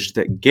language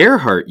that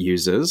Gerhardt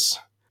uses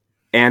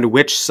and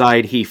which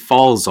side he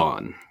falls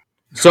on.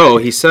 So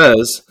he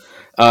says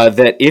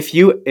that if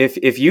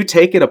you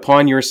take it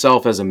upon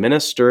yourself as a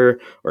minister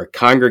or a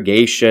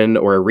congregation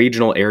or a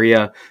regional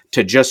area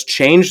to just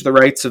change the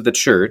rites of the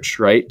church,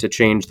 right, to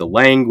change the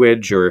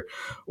language or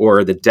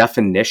the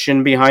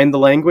definition behind the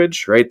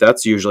language, right,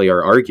 that's usually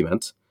our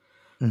argument,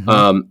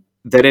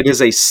 that it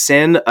is a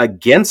sin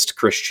against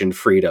Christian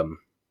freedom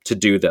to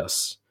do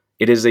this.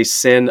 It is a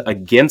sin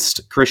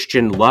against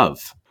Christian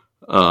love.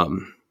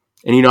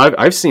 And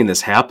I've seen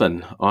this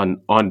happen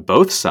on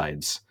both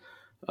sides.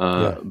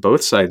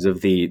 Both sides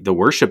of the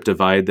worship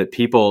divide, that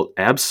people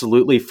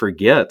absolutely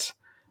forget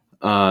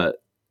that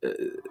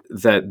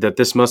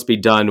this must be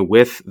done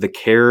with the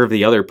care of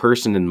the other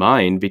person in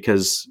mind,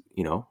 because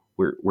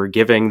we're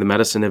giving the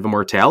medicine of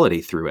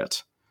immortality through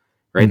it,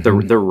 right?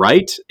 The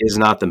rite is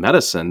not the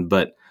medicine,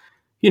 but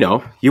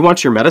you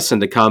want your medicine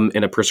to come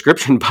in a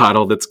prescription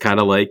bottle that's kind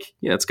of like,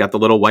 it's got the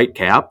little white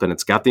cap and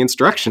it's got the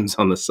instructions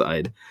on the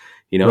side.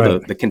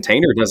 Right. The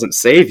container doesn't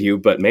save you,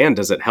 but man,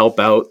 does it help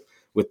out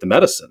with the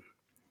medicine.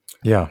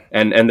 Yeah.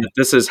 And that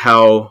this is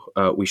how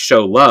we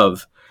show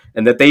love,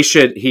 and that they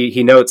should,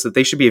 he notes that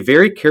they should be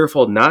very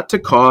careful not to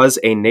cause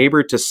a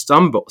neighbor to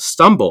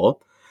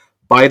stumble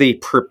by the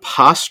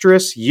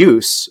preposterous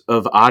use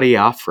of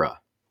adiaphora.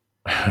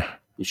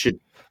 You should,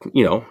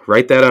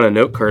 write that on a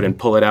note card and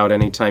pull it out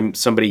anytime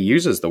somebody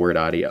uses the word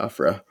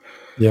adiaphora.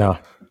 Yeah.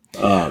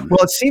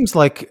 Well, it seems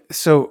like,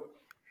 so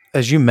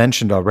as you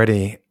mentioned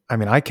already, I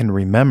mean, I can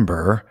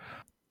remember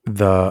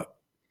the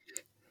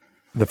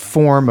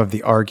form of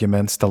the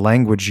arguments, the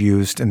language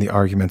used in the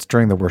arguments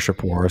during the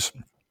worship wars.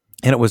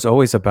 And it was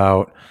always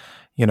about,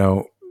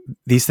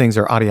 these things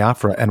are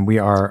adiaphora and we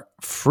are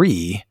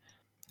free.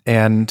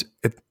 And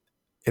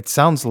it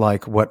sounds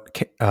like what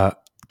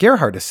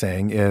Gerhard is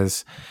saying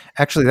is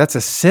actually that's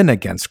a sin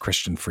against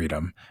Christian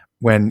freedom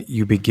when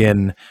you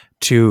begin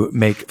to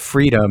make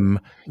freedom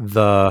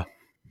the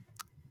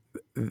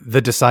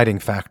deciding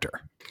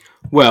factor.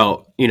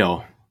 Well,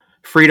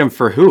 freedom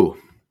for who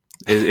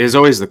is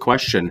always the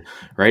question,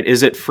 right?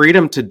 Is it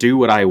freedom to do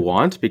what I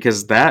want?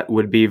 Because that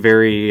would be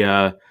very,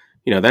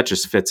 that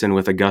just fits in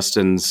with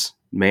Augustine's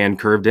man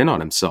curved in on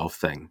himself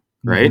thing,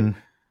 right? Mm-hmm.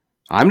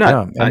 I'm not.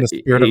 I'm the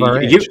spirit of our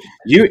age.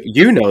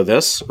 You know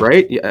this,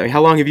 right?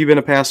 How long have you been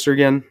a pastor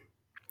again?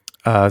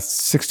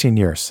 16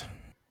 years.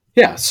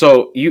 Yeah.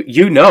 So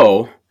you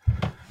know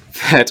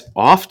that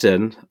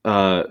often,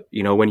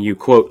 when you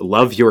quote,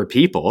 love your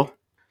people,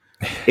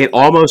 it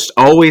almost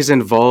always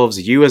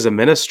involves you as a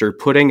minister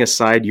putting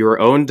aside your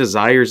own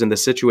desires in the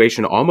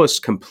situation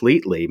almost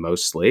completely,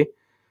 mostly,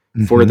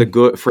 for the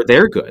good, for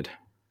their good,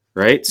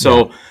 right?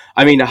 So, yeah.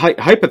 I mean,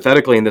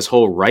 hypothetically, in this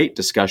whole right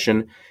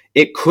discussion,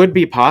 it could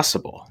be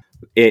possible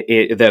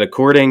that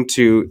according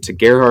to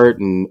Gerhardt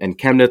and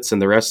Chemnitz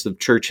and the rest of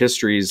church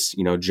history's,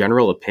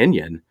 general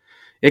opinion,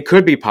 it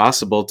could be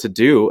possible to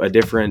do a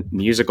different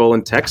musical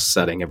and text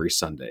setting every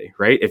Sunday,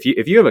 right? If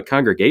you have a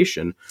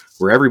congregation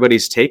where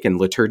everybody's taken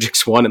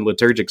Liturgics 1 and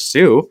Liturgics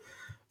 2,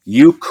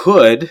 you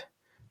could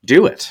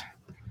do it.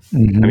 I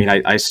mean,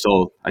 I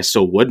still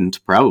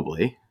wouldn't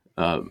probably,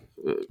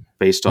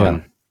 based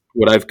on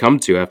what I've come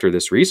to after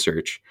this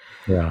research.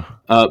 Yeah.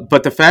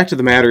 But the fact of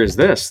the matter is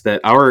this,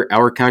 that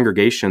our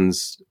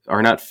congregations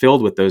are not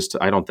filled with those.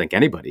 I don't think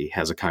anybody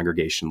has a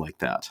congregation like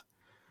that.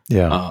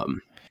 Yeah.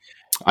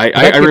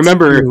 I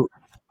remember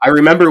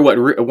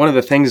one of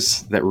the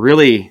things that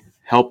really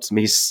helped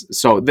me.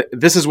 So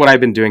this is what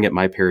I've been doing at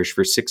my parish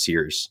for 6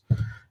 years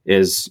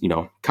is,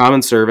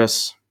 common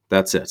service.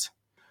 That's it.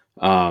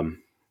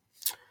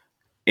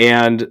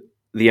 And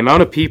the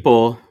amount of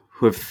people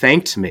who have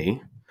thanked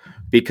me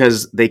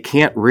because they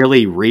can't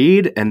really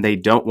read and they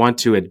don't want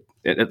to,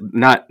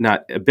 not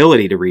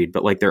ability to read,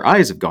 but like their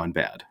eyes have gone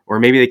bad, or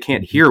maybe they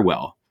can't hear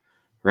well,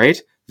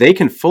 right? They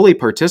can fully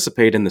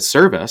participate in the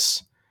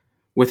service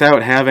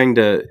without having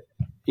to,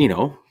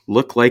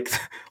 look like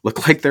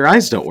their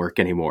eyes don't work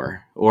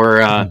anymore.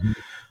 Or, I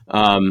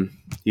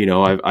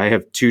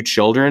have 2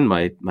 children.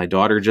 My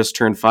daughter just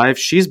turned 5.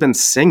 She's been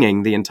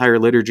singing the entire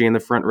liturgy in the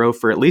front row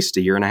for at least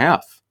a year and a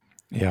half.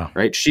 Yeah.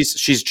 Right.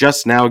 She's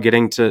just now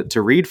getting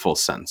to read full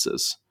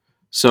sentences.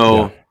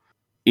 So,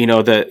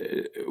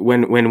 that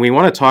when we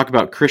want to talk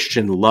about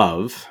Christian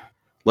love,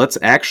 let's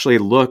actually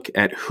look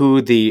at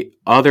who the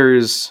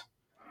others.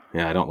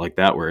 Yeah, I don't like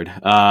that word.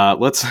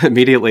 Let's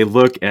immediately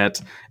look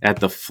at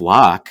the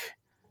flock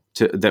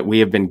that we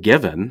have been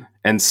given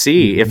and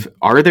see if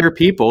are there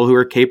people who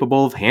are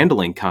capable of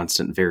handling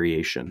constant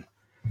variation.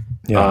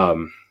 Yeah.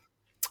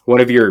 One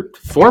of your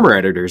former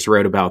editors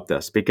wrote about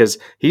this because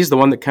he's the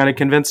one that kind of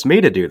convinced me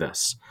to do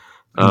this.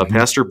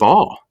 Pastor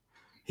Ball,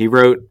 he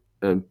wrote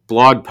a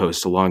blog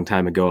post a long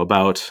time ago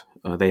about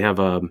they have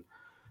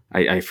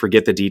I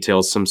forget the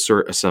details,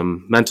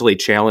 some mentally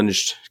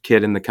challenged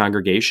kid in the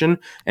congregation,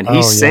 and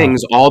he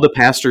sings all the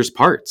pastor's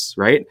parts,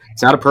 right?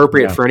 It's not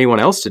appropriate for anyone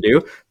else to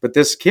do, but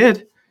this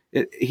kid,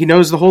 he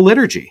knows the whole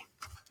liturgy.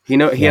 He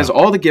has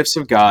all the gifts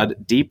of God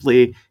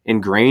deeply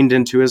ingrained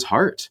into his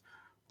heart.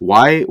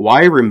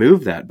 Why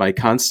remove that by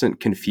constant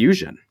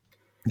confusion?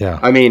 Yeah.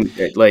 I mean,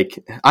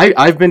 like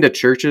I've been to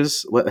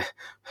churches.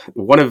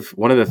 One of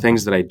the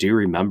things that I do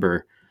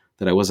remember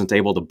that I wasn't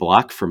able to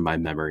block from my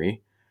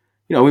memory,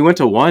 we went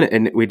to one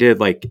and we did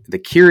like the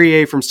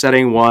Kyrie from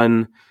setting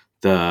 1,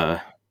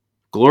 the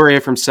Gloria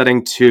from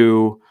setting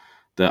 2,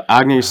 the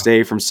Agnus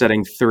Dei from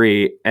setting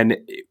 3. And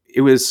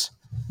it was,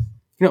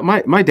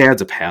 my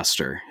dad's a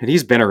pastor and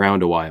he's been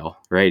around a while,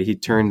 right? He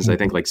turns, I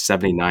think, like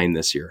 79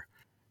 this year.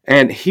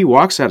 And he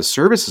walks out of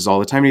services all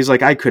the time. And he's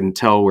like, I couldn't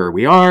tell where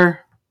we are,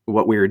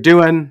 what we were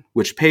doing,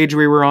 which page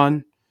we were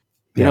on.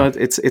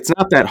 It's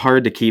not that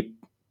hard to keep.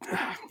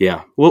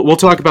 Yeah. We'll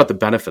talk about the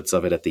benefits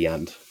of it at the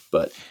end,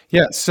 but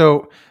yeah.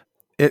 So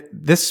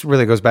this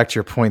really goes back to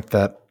your point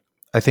that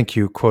I think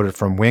you quoted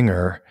from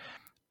Winger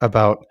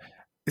about,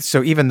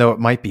 so even though it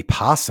might be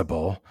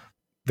possible,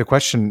 the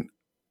question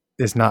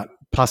is not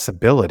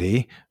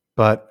possibility,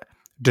 but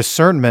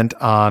discernment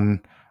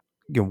on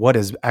what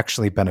is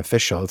actually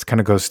beneficial. It kind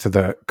of goes to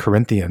the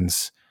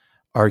Corinthians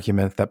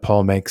argument that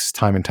Paul makes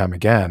time and time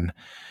again.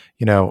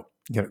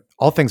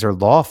 All things are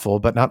lawful,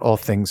 but not all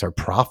things are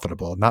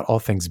profitable. Not all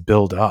things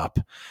build up.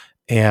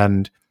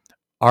 And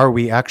are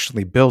we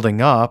actually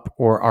building up,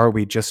 or are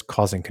we just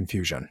causing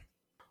confusion?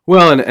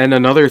 Well, and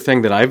another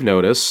thing that I've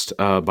noticed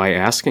by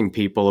asking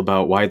people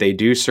about why they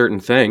do certain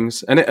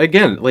things, and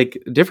again,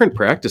 like different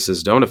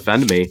practices don't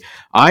offend me.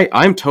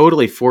 I'm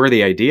totally for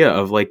the idea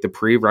of like the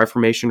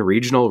pre-Reformation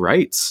regional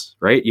rites,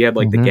 right? You had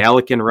like the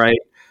Gallican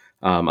rite.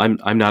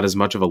 I'm not as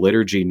much of a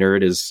liturgy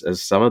nerd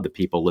as some of the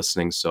people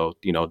listening, so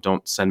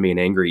don't send me an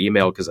angry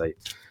email because I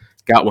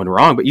got one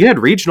wrong. But you had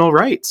regional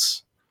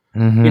rites.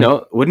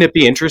 Wouldn't it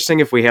be interesting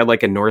if we had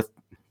like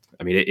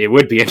it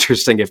would be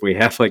interesting if we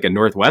have like a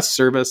Northwest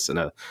service and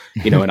an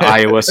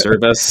Iowa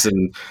service.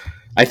 And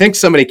I think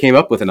somebody came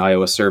up with an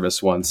Iowa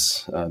service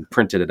once,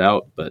 printed it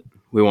out, but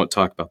we won't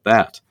talk about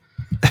that.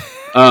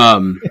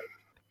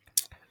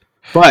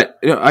 But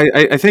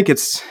I think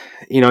it's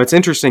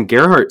interesting.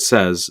 Gerhardt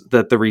says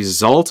that the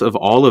result of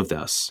all of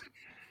this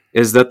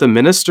is that the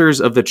ministers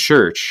of the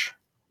church.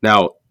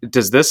 Now,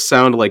 does this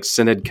sound like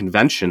Synod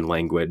Convention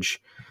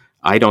language?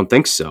 I don't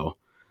think so.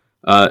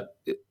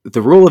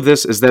 The rule of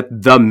this is that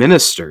the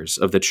ministers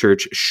of the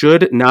church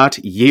should not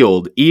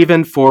yield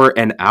even for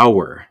an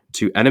hour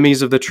to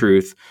enemies of the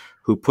truth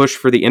who push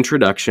for the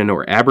introduction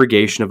or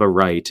abrogation of a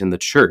rite in the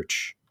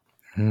church,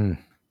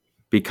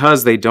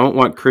 because they don't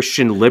want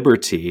Christian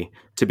liberty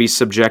to be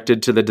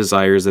subjected to the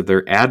desires of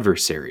their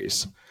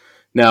adversaries.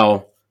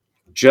 Now,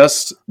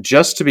 just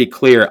to be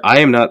clear, I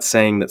am not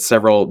saying that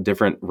several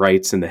different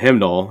rites in the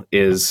hymnal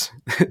is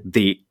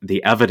the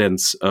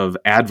evidence of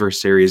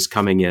adversaries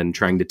coming in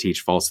trying to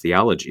teach false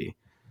theology.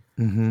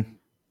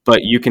 But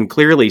you can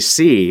clearly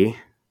see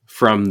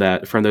from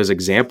those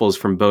examples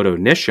from Bodo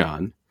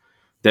Nishon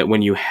that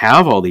when you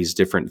have all these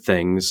different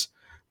things,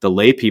 the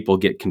lay people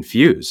get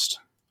confused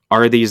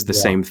Are these the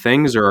same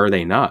things or are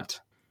they not?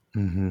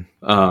 Mm-hmm.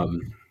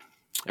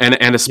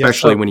 And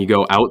especially when you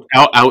go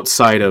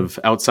outside of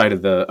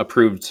the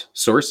approved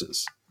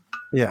sources.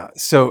 Yeah.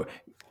 So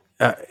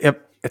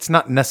it's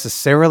not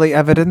necessarily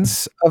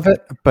evidence of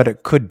it, but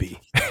it could be.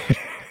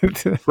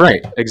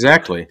 Right.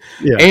 Exactly.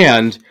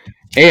 Yeah.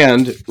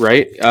 And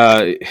right.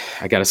 I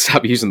got to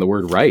stop using the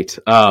word right.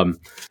 How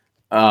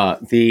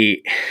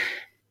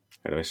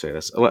do I say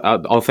this?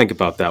 I'll think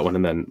about that one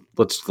and then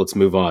let's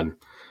move on.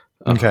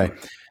 Okay.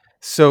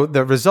 So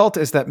the result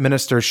is that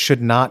ministers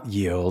should not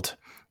yield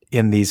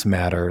in these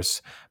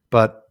matters,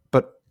 but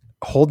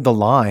hold the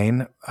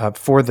line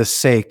for the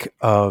sake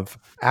of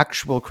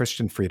actual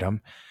Christian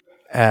freedom,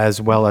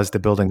 as well as the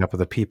building up of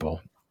the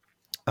people.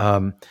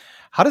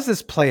 How does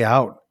this play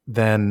out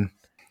then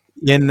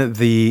in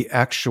the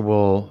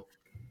actual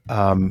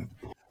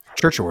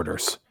church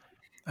orders?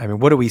 I mean,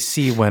 what do we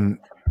see when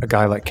a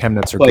guy like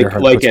Chemnitz or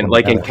Gerhard puts one in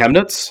together?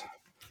 Chemnitz?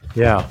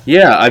 Yeah.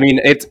 Yeah, I mean,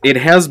 it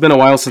has been a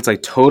while since I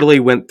totally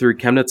went through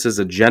Chemnitz's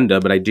agenda,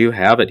 but I do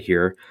have it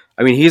here.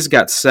 I mean, he's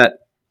got set.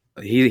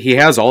 He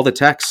has all the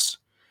text.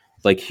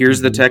 Like,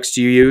 here's the text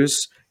you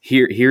use. He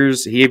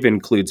even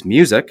includes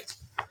music.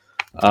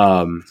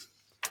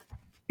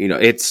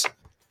 It's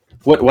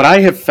what I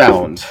have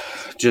found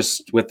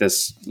just with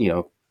this,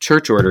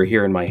 church order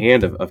here in my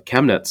hand of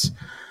Chemnitz.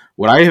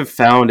 What I have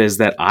found is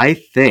that I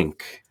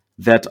think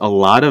that a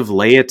lot of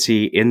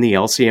laity in the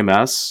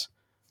LCMS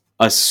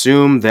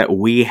assume that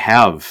we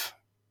have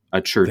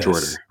a church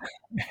order.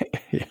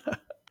 Yeah.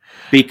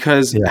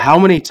 Because how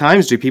many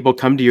times do people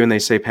come to you and they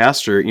say,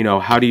 Pastor,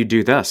 how do you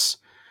do this?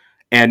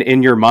 And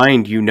in your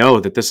mind,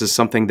 that this is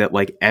something that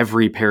like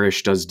every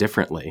parish does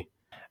differently.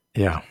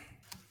 Yeah.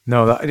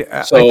 No,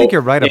 I think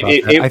you're right about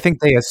that. I think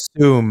they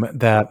assume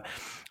that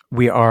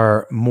we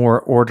are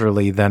more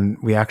orderly than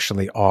we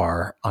actually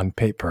are on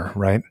paper,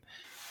 right?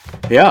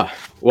 Yeah.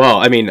 Well,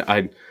 I mean,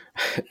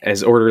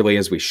 as orderly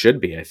as we should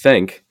be, I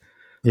think.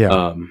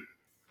 Yeah.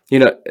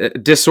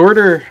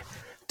 Disorder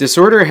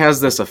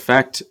has this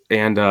effect,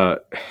 and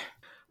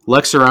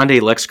lex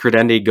orandi, lex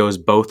credendi goes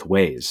both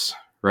ways,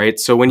 right?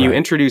 So when you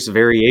introduce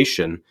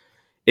variation,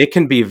 it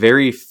can be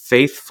very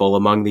faithful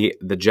among the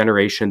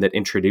generation that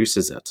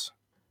introduces it,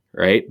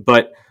 right?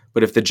 But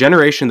if the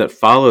generation that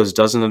follows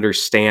doesn't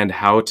understand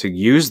how to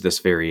use this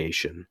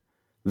variation,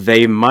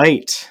 they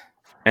might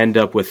end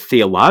up with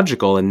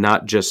theological and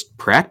not just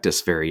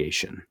practice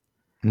variation.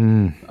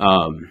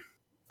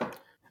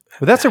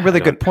 But that's a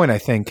really good point, I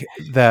think,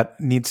 that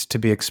needs to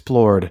be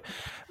explored.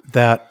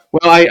 That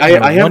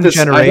I have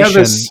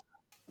this.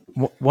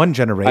 One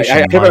generation.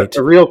 I have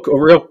a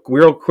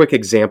real quick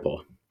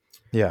example.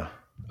 Yeah,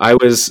 I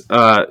was,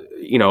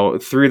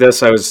 through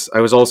this, I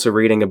was also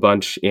reading a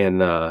bunch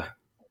in,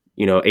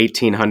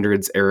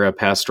 1800s era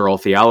pastoral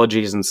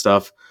theologies and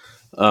stuff,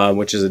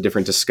 which is a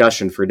different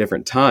discussion for a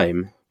different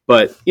time.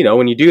 But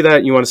when you do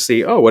that, you want to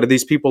see, what do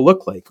these people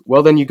look like?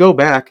 Well, then you go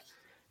back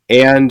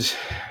and.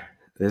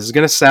 This is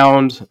going to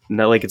sound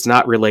like it's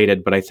not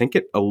related, but I think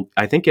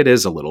it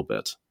is a little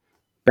bit.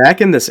 Back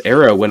in this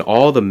era when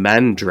all the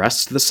men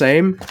dressed the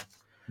same,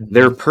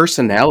 their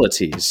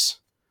personalities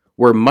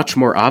were much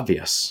more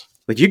obvious.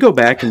 Like you go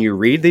back and you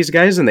read these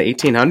guys in the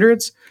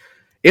 1800s,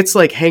 it's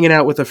like hanging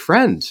out with a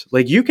friend.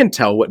 Like you can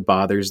tell what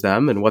bothers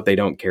them and what they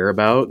don't care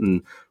about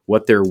and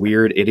what their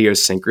weird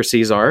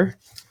idiosyncrasies are.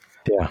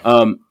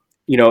 Yeah.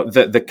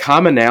 The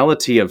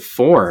commonality of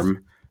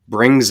form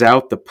brings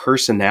out the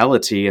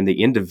personality and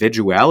the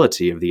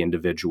individuality of the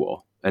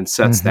individual and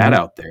sets that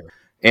out there.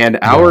 And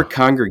our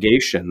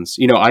congregations,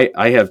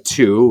 I have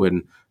two,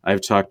 and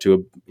I've talked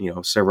to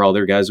several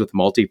other guys with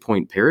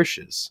multi-point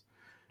parishes,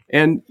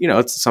 and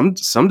it's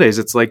some days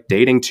it's like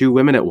dating two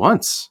women at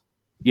once.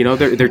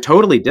 They're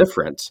totally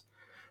different.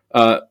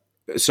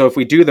 So if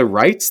we do the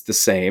rites the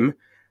same,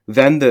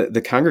 then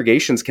the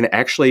congregations can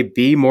actually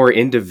be more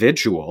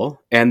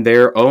individual and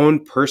their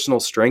own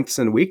personal strengths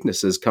and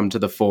weaknesses come to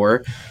the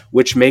fore,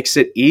 which makes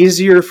it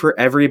easier for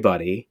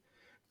everybody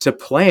to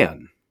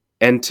plan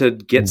and to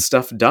get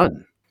stuff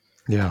done.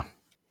 Yeah.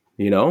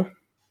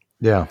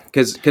 Yeah.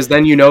 Because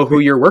then you know who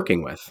you're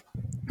working with.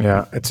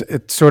 Yeah.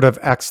 It sort of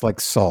acts like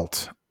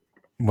salt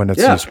when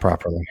it's used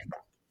properly.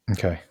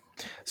 Okay.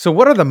 So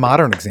what are the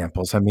modern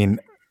examples? I mean,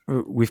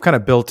 we've kind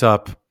of built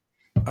up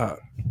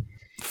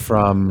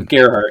from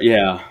Gerhard,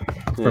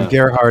 from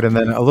Gerhard, and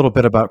then a little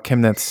bit about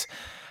Chemnitz.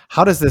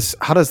 How does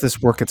this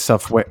work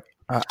itself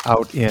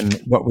out in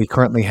what we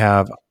currently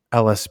have,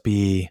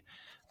 LSB,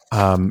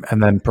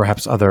 and then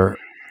perhaps other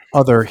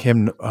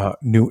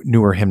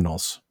newer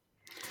hymnals?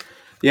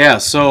 Yeah.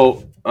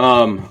 So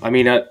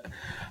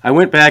I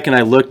went back and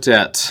I looked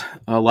at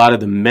a lot of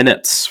the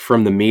minutes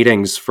from the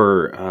meetings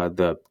for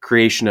the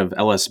creation of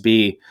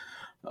LSB.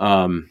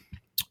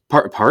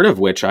 Part of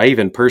which I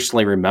even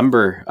personally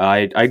remember.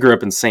 I grew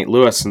up in St.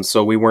 Louis, and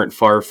so we weren't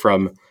far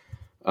from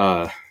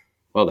the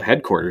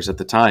headquarters at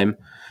the time.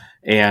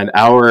 And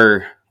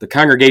the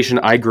congregation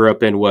I grew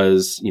up in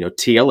was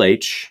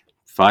TLH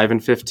 5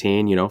 and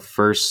 15.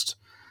 First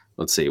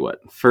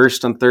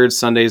and third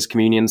Sundays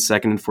communion,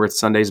 second and fourth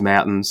Sundays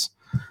matins.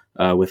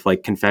 with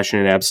like confession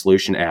and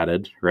absolution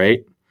added,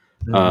 right?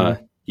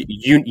 Mm-hmm.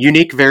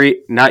 Unique,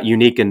 not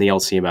unique in the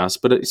LCMS,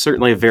 but it's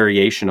certainly a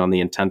variation on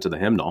the intent of the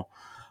hymnal.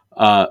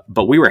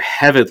 But we were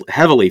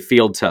heavily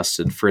field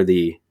tested for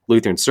the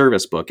Lutheran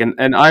service book,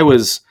 and I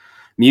was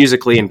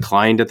musically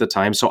inclined at the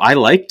time, so I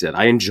liked it.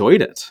 I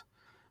enjoyed it.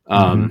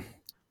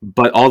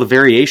 But all the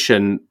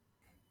variation,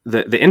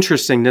 the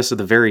interestingness of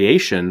the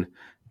variation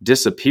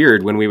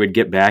disappeared when we would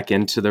get back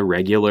into the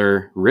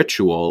regular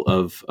ritual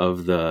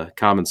of the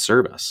common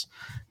service.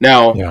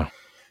 Now,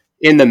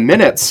 in the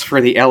minutes for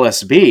the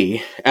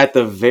LSB, at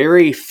the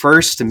very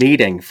first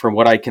meeting, from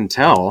what I can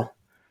tell,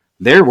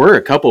 there were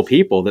a couple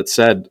people that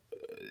said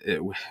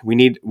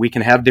we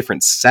can have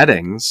different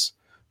settings,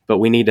 but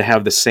we need to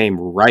have the same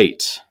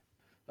rite,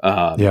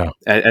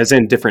 as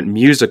in different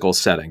musical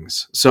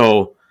settings.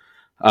 So,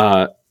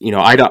 I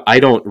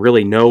don't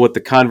really know what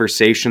the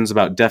conversations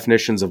about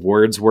definitions of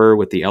words were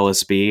with the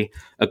LSB.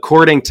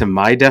 According to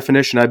my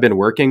definition I've been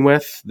working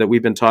with, that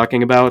we've been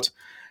talking about,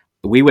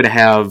 we would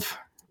have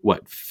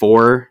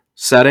 4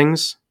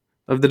 settings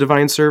of the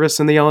divine service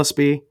in the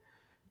LSB?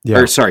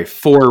 Or sorry,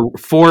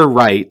 four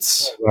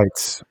rites.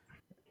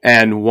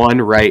 And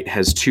one rite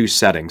has 2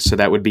 settings. So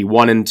that would be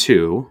 1 and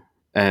 2.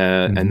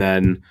 And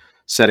then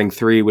setting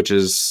 3, which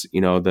is,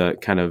 the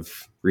kind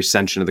of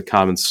recension of the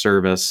common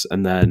service.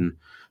 And then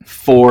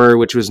 4,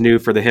 which was new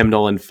for the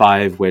hymnal, and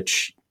 5,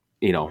 which,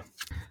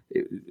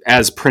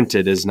 as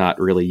printed is not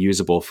really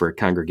usable for a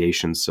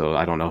congregation. So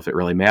I don't know if it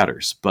really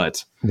matters,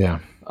 but we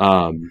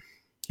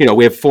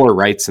have 4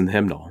 rites in the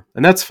hymnal,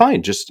 and that's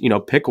fine. Just,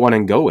 pick one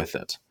and go with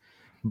it.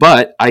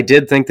 But I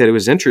did think that it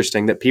was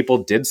interesting that people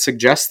did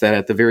suggest that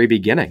at the very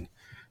beginning,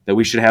 that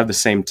we should have the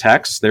same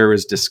text. There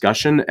was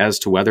discussion as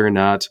to whether or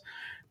not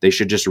they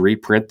should just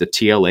reprint the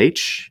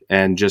TLH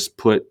and just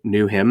put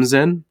new hymns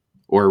in,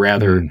 or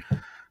rather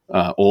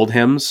old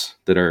hymns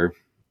that are,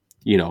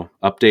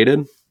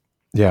 updated.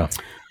 Yeah.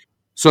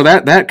 So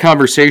that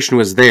conversation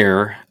was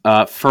there.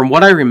 From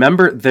what I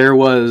remember, there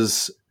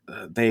was,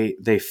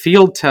 they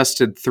field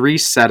tested 3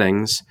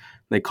 settings.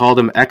 They called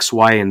them X,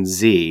 Y, and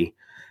Z.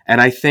 And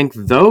I think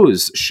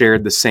those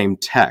shared the same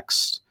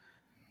text.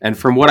 And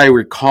from what I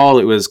recall,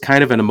 it was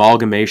kind of an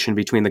amalgamation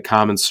between the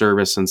common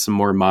service and some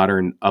more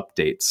modern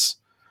updates.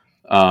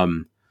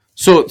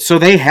 So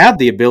they had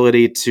the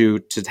ability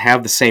to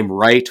have the same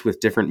rite with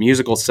different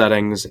musical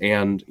settings,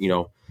 and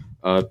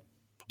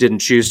didn't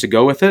choose to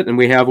go with it, and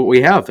we have what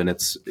we have, and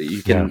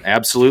you can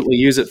absolutely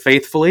use it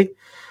faithfully,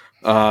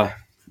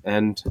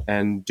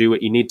 and do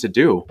what you need to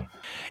do.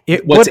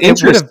 It would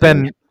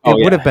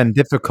have been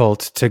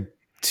difficult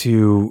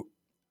to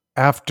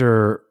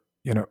after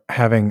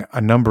having a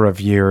number of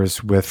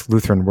years with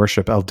Lutheran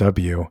Worship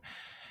LW,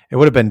 it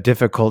would have been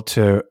difficult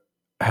to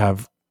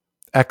have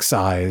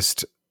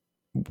excised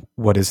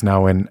what is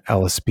now in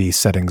LSB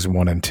settings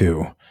 1 and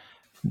 2.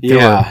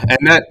 There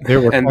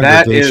were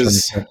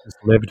congregations that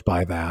lived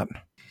by that.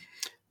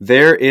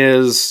 There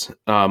is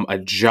a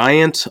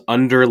giant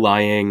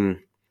underlying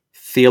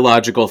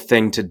theological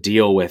thing to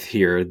deal with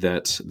here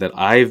that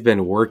I've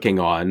been working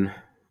on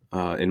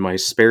in my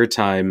spare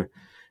time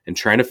and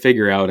trying to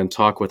figure out and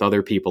talk with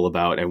other people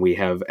about, and we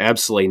have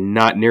absolutely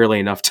not nearly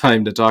enough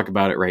time to talk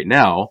about it right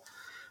now.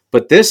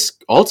 But this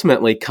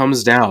ultimately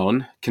comes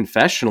down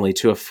confessionally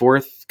to a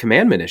 4th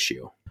commandment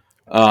issue.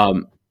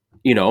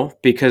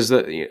 Because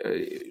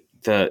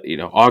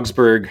the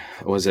Augsburg,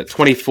 was it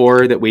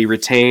 24, that we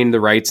retain the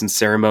rites and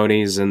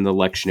ceremonies and the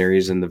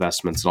lectionaries and the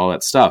vestments and all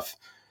that stuff.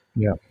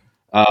 Yeah.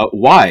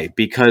 Why?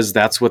 Because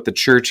that's what the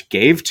church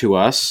gave to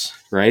us,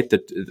 right?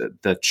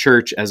 The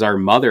church, as our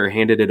mother,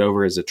 handed it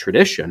over as a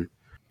tradition.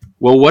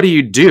 Well, what do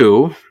you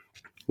do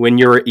when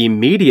your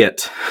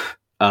immediate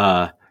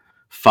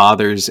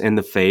fathers in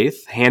the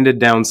faith handed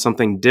down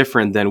something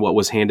different than what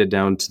was handed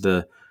down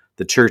to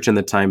the church in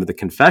the time of the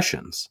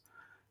confessions?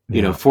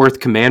 Yeah. 4th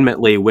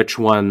commandmently, which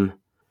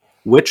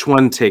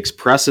one takes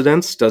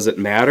precedence? Does it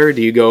matter?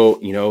 Do you go,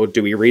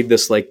 do we read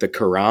this like the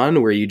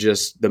Quran, where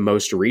the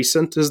most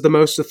recent is the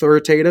most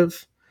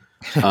authoritative?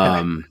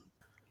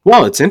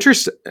 Well, it's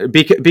interesting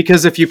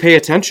because if you pay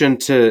attention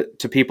to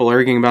people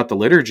arguing about the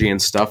liturgy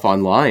and stuff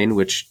online,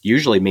 which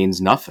usually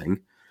means nothing,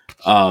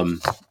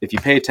 if you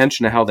pay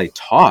attention to how they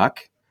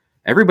talk,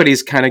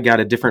 everybody's kind of got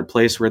a different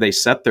place where they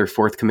set their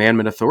 4th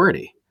commandment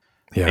authority.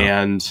 Yeah.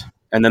 And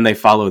then they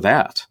follow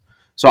that.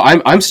 So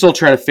I'm still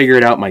trying to figure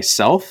it out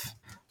myself.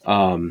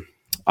 I'm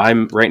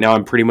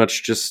pretty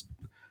much just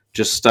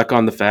stuck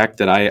on the fact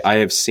that I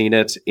have seen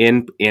it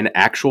in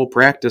actual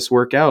practice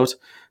work out,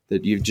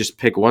 that you just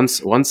pick one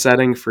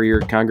setting for your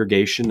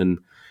congregation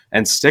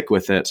and stick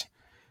with it.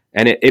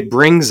 And it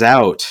brings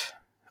out,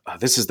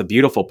 this is the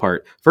beautiful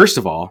part. First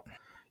of all,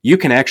 you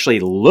can actually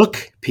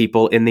look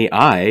people in the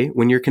eye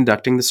when you're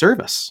conducting the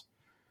service.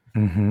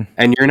 Mm-hmm.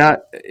 And you're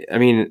not,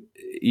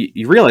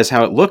 you realize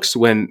how it looks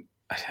when,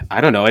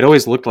 I don't know, it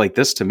always looked like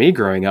this to me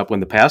growing up when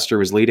the pastor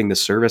was leading the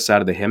service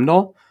out of the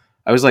hymnal.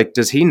 I was like,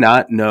 does he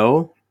not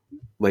know?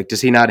 Like,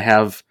 does he not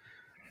have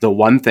the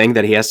one thing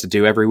that he has to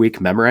do every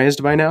week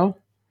memorized by now?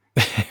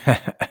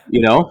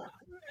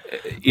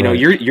 Right.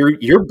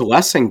 You're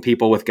blessing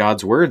people with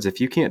God's words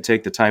if you can't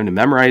take the time to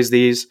memorize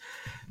these,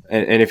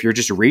 and if you're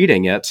just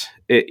reading it,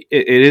 it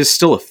is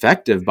still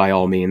effective by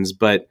all means,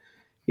 but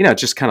it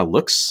just kind of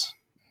looks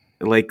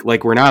like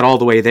we're not all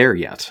the way there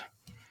yet.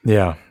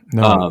 Yeah,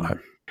 no,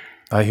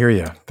 I hear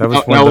you. That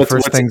was one of the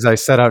first things I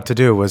set out to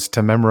do, was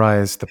to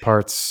memorize the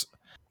parts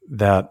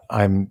that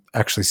I'm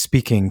actually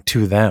speaking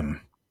to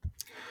them.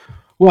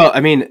 Well,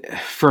 I mean,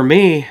 for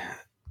me,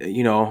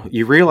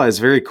 you realize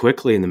very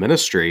quickly in the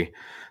ministry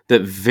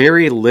that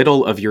very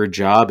little of your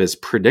job is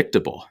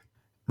predictable,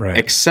 right?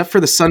 Except for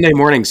the Sunday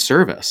morning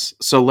service.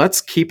 So let's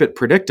keep it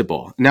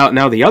predictable.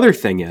 Now the other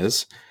thing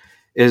is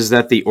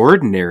that the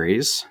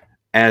ordinaries,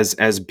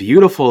 as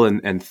beautiful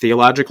and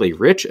theologically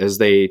rich as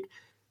they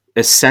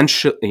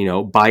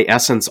essentially, by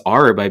essence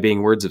are, by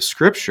being words of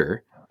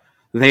Scripture,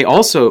 they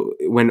also,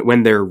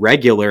 when they're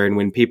regular and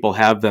when people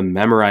have them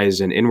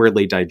memorized and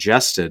inwardly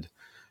digested,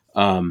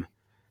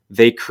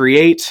 they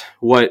create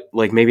what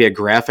like maybe a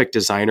graphic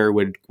designer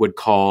would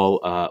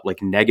call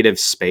like negative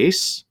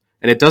space.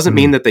 And it doesn't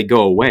mean that they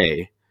go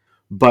away,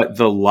 but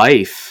the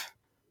life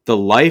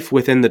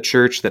within the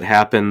church that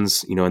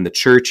happens, in the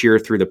church year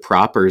through the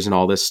propers and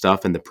all this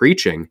stuff and the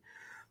preaching,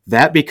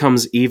 that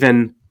becomes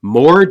even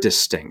more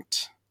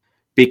distinct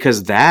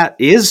because that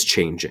is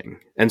changing.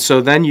 And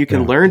so then you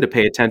can learn to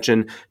pay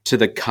attention to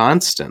the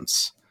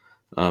constants.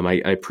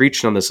 I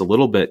preached on this a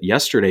little bit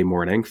yesterday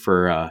morning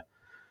for,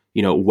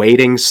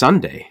 Waiting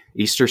Sunday,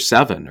 Easter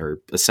 7 or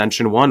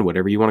Ascension 1,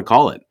 whatever you want to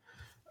call it.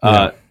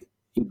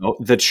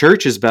 The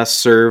church is best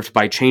served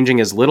by changing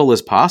as little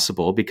as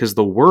possible because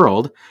the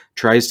world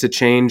tries to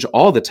change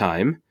all the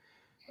time,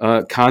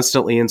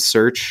 constantly in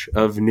search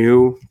of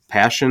new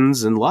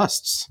passions and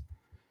lusts.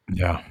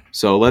 Yeah.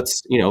 So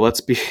let's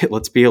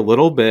be a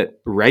little bit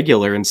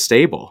regular and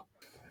stable.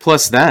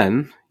 Plus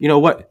then,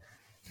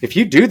 if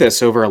you do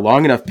this over a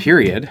long enough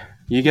period,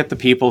 you get the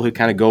people who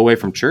kind of go away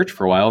from church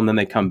for a while and then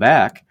they come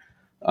back.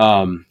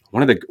 One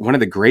of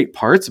the great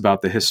parts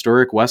about the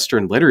historic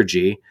Western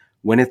liturgy,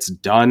 when it's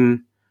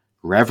done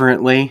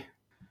reverently,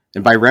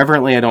 and by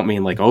reverently, I don't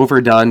mean like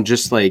overdone,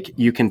 just like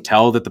you can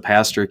tell that the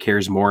pastor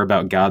cares more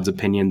about God's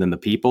opinion than the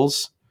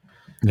people's.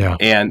 Yeah.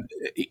 And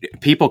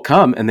people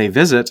come and they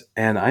visit,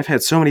 and I've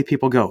had so many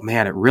people go,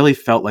 man, it really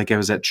felt like I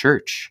was at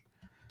church.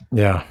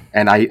 Yeah.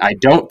 And I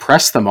don't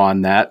press them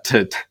on that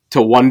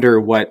to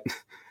wonder what's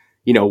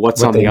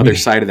on the other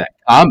side of that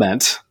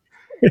comment.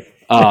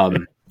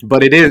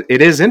 But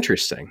it is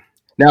interesting.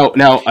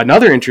 Now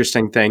another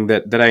interesting thing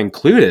that I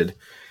included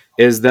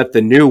is that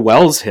the new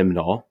Wells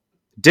hymnal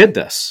did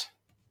this.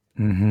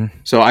 Mm-hmm.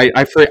 So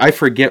I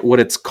forget what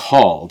it's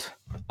called.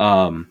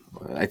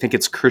 I think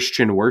it's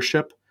Christian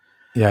worship.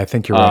 Yeah, I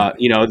think you're right.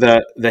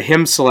 The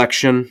hymn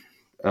selection,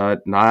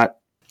 not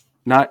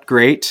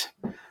great.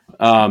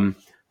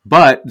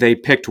 But they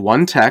picked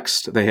one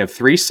text. They have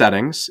 3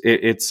 settings.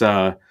 It's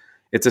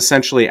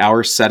essentially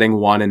our setting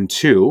 1 and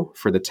 2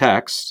 for the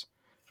text.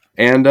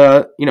 And,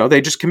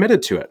 they just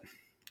committed to it.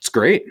 It's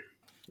great.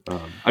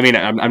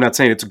 I'm not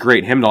saying it's a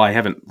great hymnal. I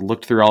haven't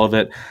looked through all of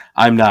it.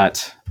 I'm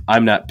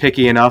not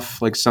picky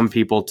enough like some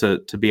people to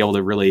be able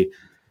to really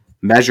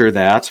measure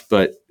that,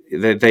 but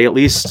they at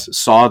least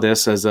saw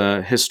this as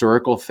a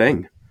historical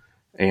thing.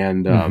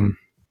 And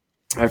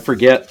I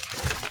forget,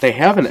 they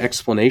have an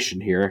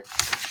explanation here,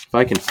 if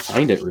I can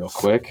find it real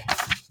quick,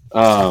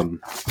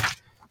 about,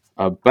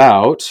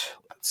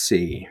 let's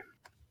see,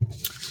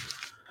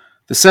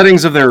 the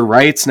settings of their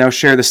rites now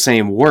share the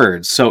same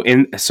words. So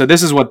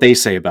this is what they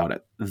say about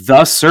it.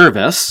 The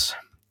service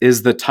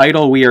is the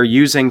title we are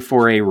using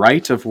for a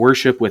rite of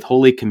worship with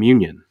Holy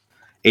Communion.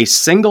 A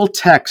single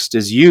text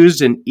is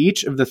used in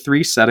each of the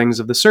 3 settings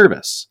of the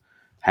service.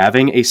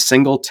 Having a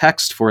single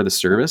text for the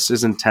service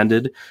is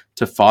intended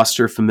to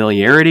foster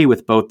familiarity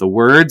with both the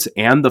words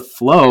and the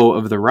flow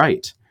of the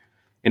rite.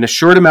 In a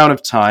short amount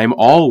of time,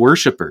 all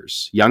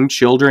worshipers, young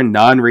children,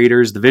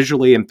 non-readers, the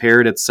visually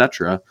impaired,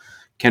 etc.,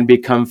 can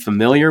become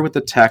familiar with the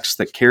text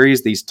that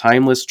carries these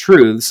timeless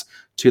truths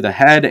to the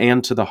head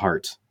and to the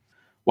heart.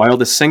 While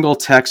the single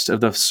text of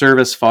the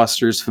service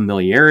fosters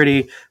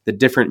familiarity, the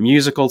different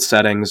musical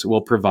settings will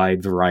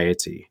provide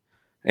variety.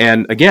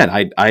 And again,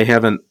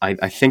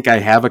 I think I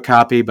have a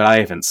copy, but I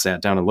haven't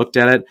sat down and looked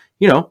at it.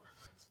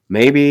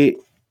 Maybe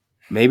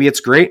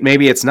it's great,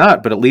 maybe it's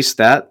not, but at least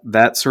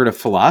that sort of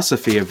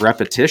philosophy of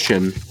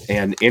repetition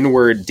and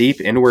deep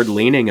inward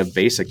leaning of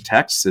basic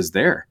texts is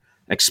there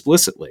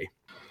explicitly.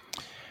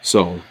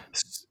 So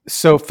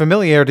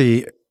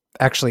familiarity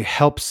actually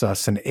helps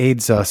us and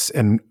aids us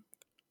in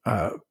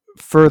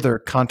further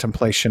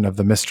contemplation of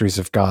the mysteries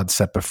of God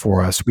set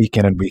before us week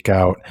in and week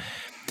out.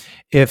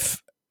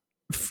 If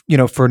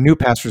for new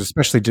pastors,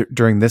 especially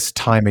during this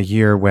time of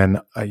year when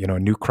a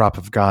new crop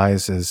of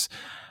guys is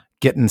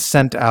getting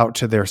sent out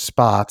to their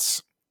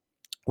spots,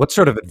 what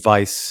sort of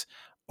advice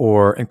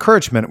or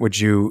encouragement would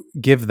you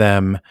give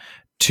them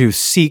to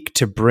seek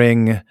to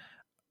bring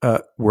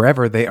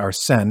wherever they are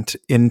sent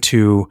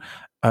into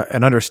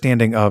an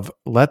understanding of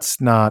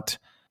let's not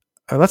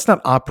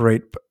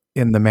operate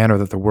in the manner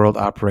that the world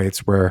operates,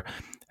 where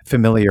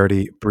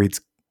familiarity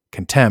breeds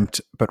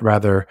contempt, but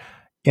rather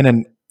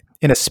in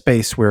a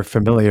space where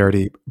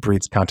familiarity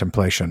breeds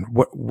contemplation.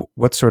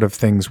 What sort of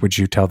things would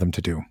you tell them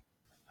to do?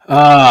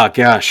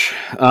 Gosh.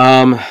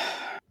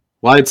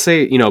 Well, I'd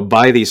say,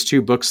 buy these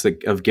two books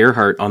of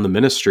Gerhardt on the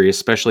ministry,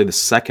 especially the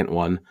second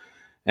one,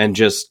 and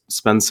just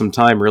spend some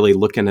time really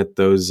looking at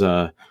those,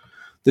 the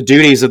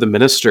duties of the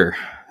minister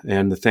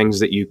and the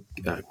things that you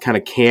kind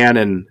of can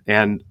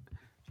and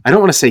I don't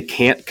want to say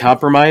can't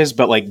compromise,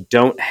 but like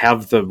don't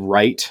have the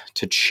right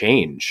to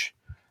change.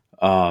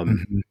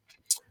 Mm-hmm.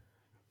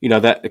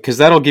 That because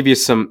that'll give you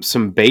some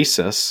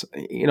basis.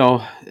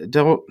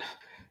 Don't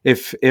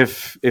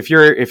if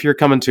you're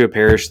coming to a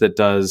parish that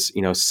does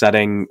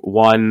setting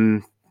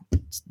one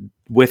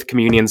with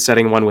communion,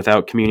 setting one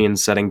without communion,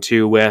 setting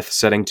two with,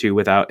 setting two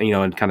without,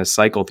 and kind of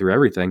cycle through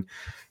everything.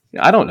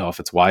 I don't know if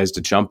it's wise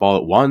to jump all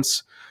at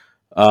once.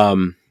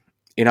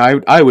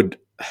 I would,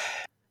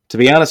 to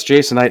be honest,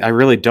 Jason, I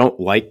really don't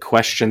like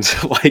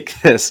questions like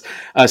this,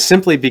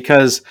 simply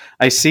because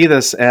I see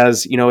this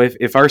as,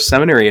 if our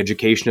seminary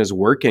education is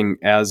working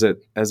as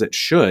it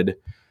should,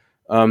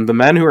 the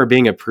men who are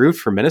being approved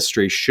for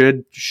ministry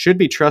should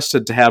be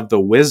trusted to have the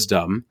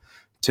wisdom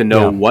to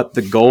know what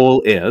the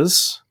goal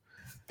is,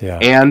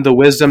 and the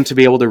wisdom to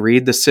be able to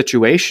read the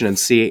situation and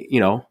see,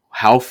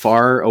 how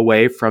far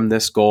away from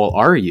this goal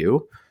are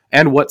you,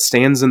 and what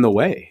stands in the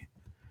way.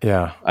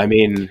 Yeah, I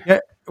mean,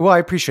 well, I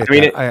appreciate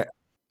that.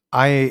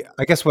 I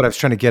guess what I was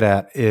trying to get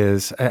at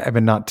is, I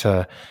mean, not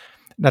to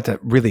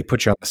really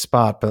put you on the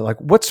spot, but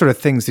like, what sort of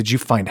things did you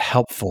find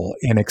helpful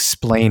in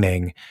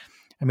explaining?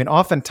 I mean,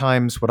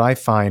 oftentimes what I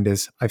find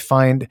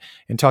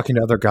in talking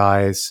to other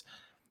guys,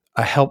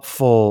 a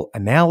helpful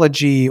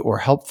analogy or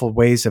helpful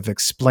ways of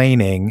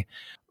explaining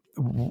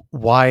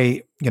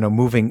why,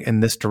 moving in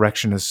this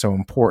direction is so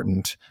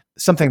important.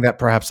 Something that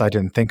perhaps I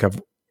didn't think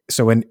of.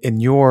 So in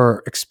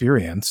your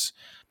experience,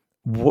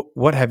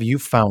 what have you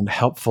found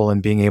helpful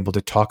in being able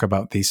to talk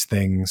about these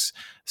things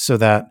so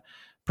that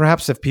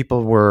perhaps if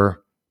people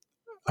were,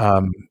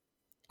 I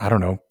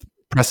don't know,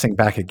 pressing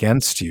back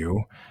against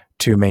you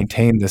to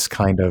maintain this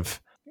kind of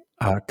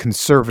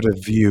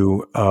conservative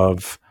view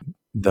of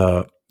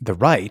the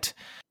right,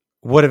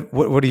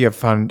 what do you have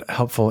found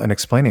helpful in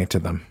explaining it to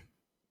them?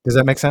 Does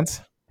that make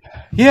sense?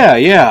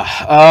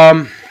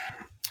 Yeah.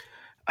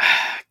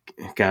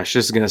 Gosh,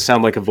 this is going to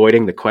sound like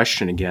avoiding the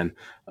question again.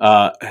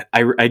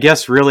 I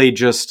guess really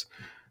just,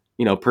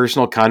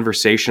 personal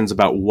conversations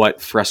about what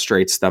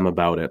frustrates them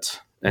about it,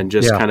 and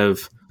just kind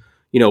of,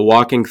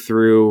 walking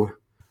through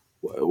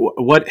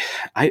what's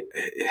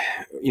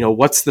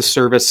the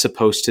service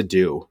supposed to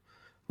do?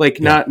 Like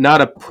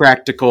not a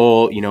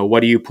practical,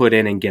 what do you put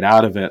in and get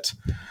out of it,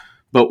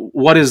 but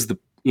what's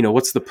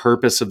the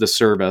purpose of the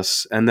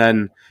service? And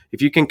then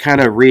if you can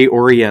kind of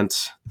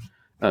reorient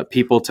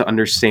people to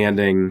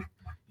understanding,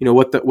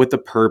 what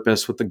the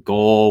purpose, what the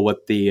goal,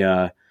 what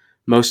the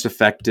most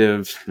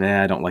effective,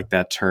 I don't like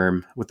that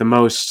term, what the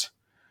most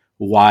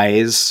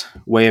wise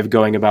way of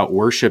going about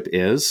worship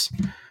is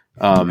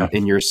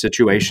in your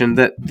situation,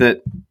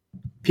 that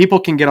people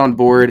can get on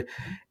board,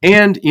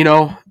 and,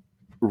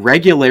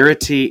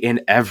 regularity in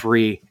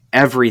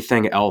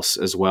everything else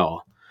as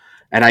well.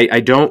 And I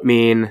don't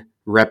mean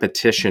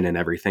repetition in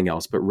everything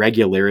else, but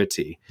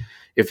regularity.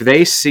 If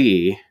they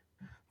see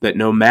that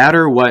no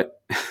matter what,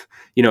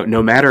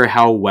 no matter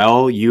how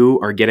well you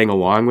are getting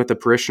along with the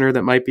parishioner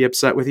that might be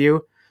upset with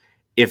you,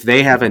 if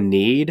they have a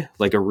need,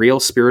 like a real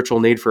spiritual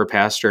need for a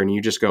pastor, and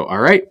you just go, all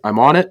right, I'm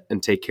on it,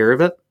 and take care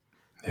of it,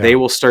 they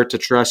will start to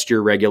trust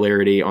your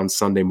regularity on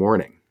Sunday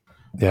morning.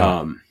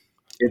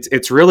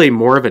 It's really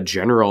more of a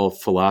general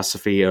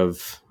philosophy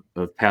of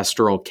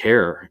pastoral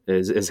care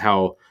is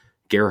how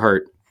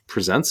Gerhardt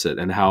presents it,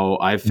 and how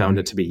I've found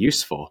it to be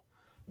useful.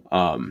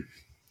 When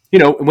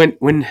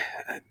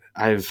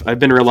I've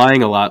been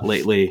relying a lot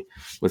lately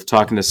with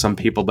talking to some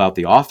people about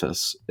the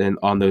office and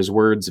on those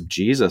words of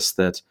Jesus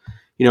that,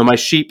 my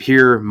sheep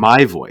hear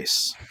my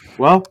voice.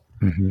 Well,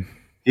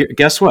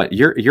 guess what?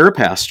 You're a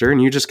pastor,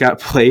 and you just got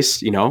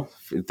placed,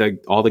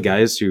 all the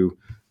guys who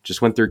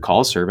just went through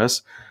call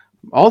service,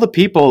 all the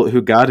people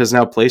who God has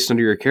now placed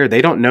under your care,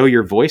 they don't know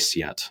your voice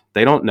yet.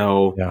 They don't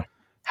know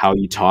how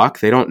you talk.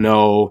 They don't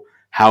know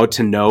how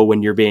to know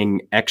when you're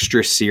being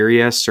extra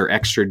serious or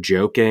extra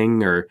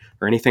joking or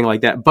anything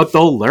like that, but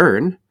they'll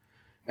learn,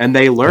 and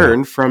they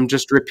learn from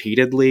just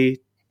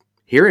repeatedly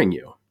hearing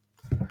you.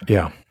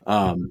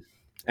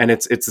 And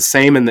it's the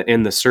same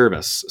in the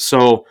service.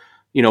 So,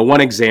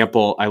 one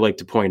example I like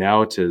to point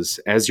out is,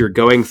 as you're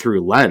going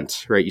through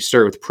Lent, right? You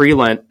start with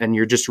pre-Lent, and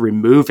you're just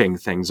removing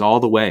things all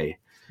the way.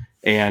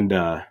 And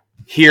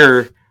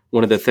here,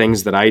 one of the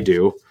things that I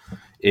do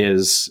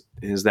is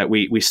that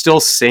we still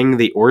sing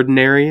the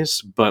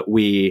ordinaries, but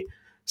we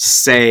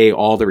say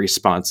all the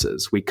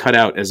responses. We cut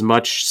out as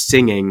much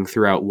singing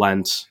throughout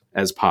Lent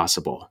as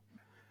possible.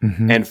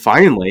 And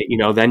finally,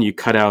 then you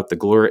cut out the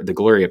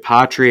Gloria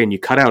Patri, and you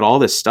cut out all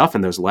this stuff.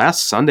 And those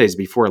last Sundays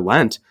before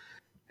Lent,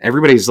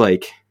 everybody's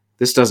like,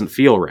 this doesn't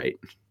feel right.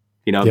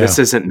 This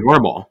isn't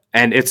normal.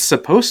 And it's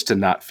supposed to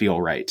not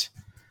feel right.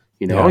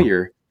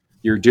 You're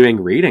you're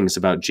doing readings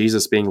about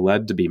Jesus being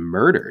led to be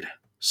murdered.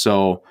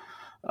 So,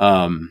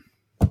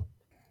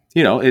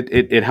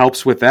 it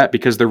helps with that,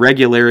 because the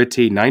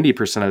regularity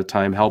 90% of the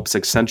time helps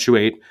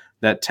accentuate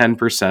that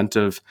 10%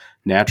 of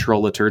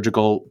natural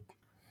liturgical,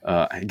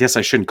 I guess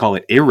I shouldn't call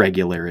it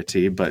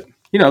irregularity, but,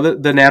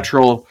 the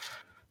natural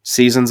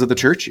seasons of the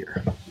church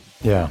year.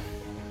 Yeah.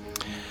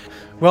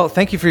 Well,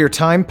 thank you for your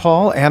time,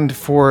 Paul, and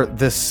for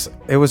this.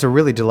 It was a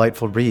really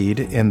delightful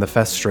read in the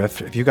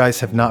Festschrift. If you guys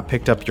have not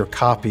picked up your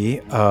copy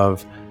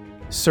of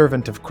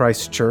Servant of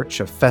Christ Church,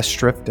 a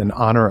Festschrift in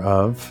honor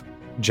of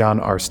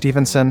John R.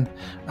 Stevenson,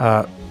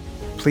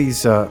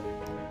 please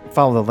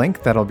follow the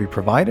link that'll be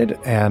provided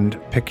and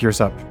pick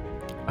yours up.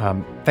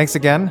 Thanks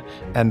again,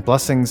 and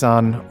blessings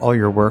on all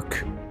your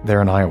work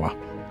there in Iowa.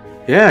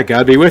 Yeah,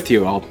 God be with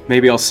you.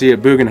 Maybe I'll see you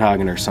at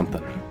Bugenhagen or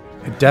something.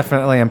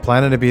 Definitely, I'm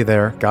planning to be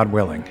there, God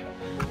willing.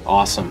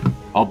 Awesome.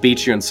 I'll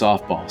beat you in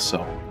softball,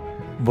 so.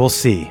 We'll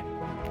see.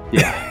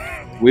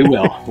 Yeah, we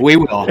will. We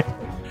will. All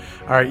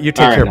right, you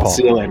take care, Paul. I'll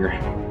see you later.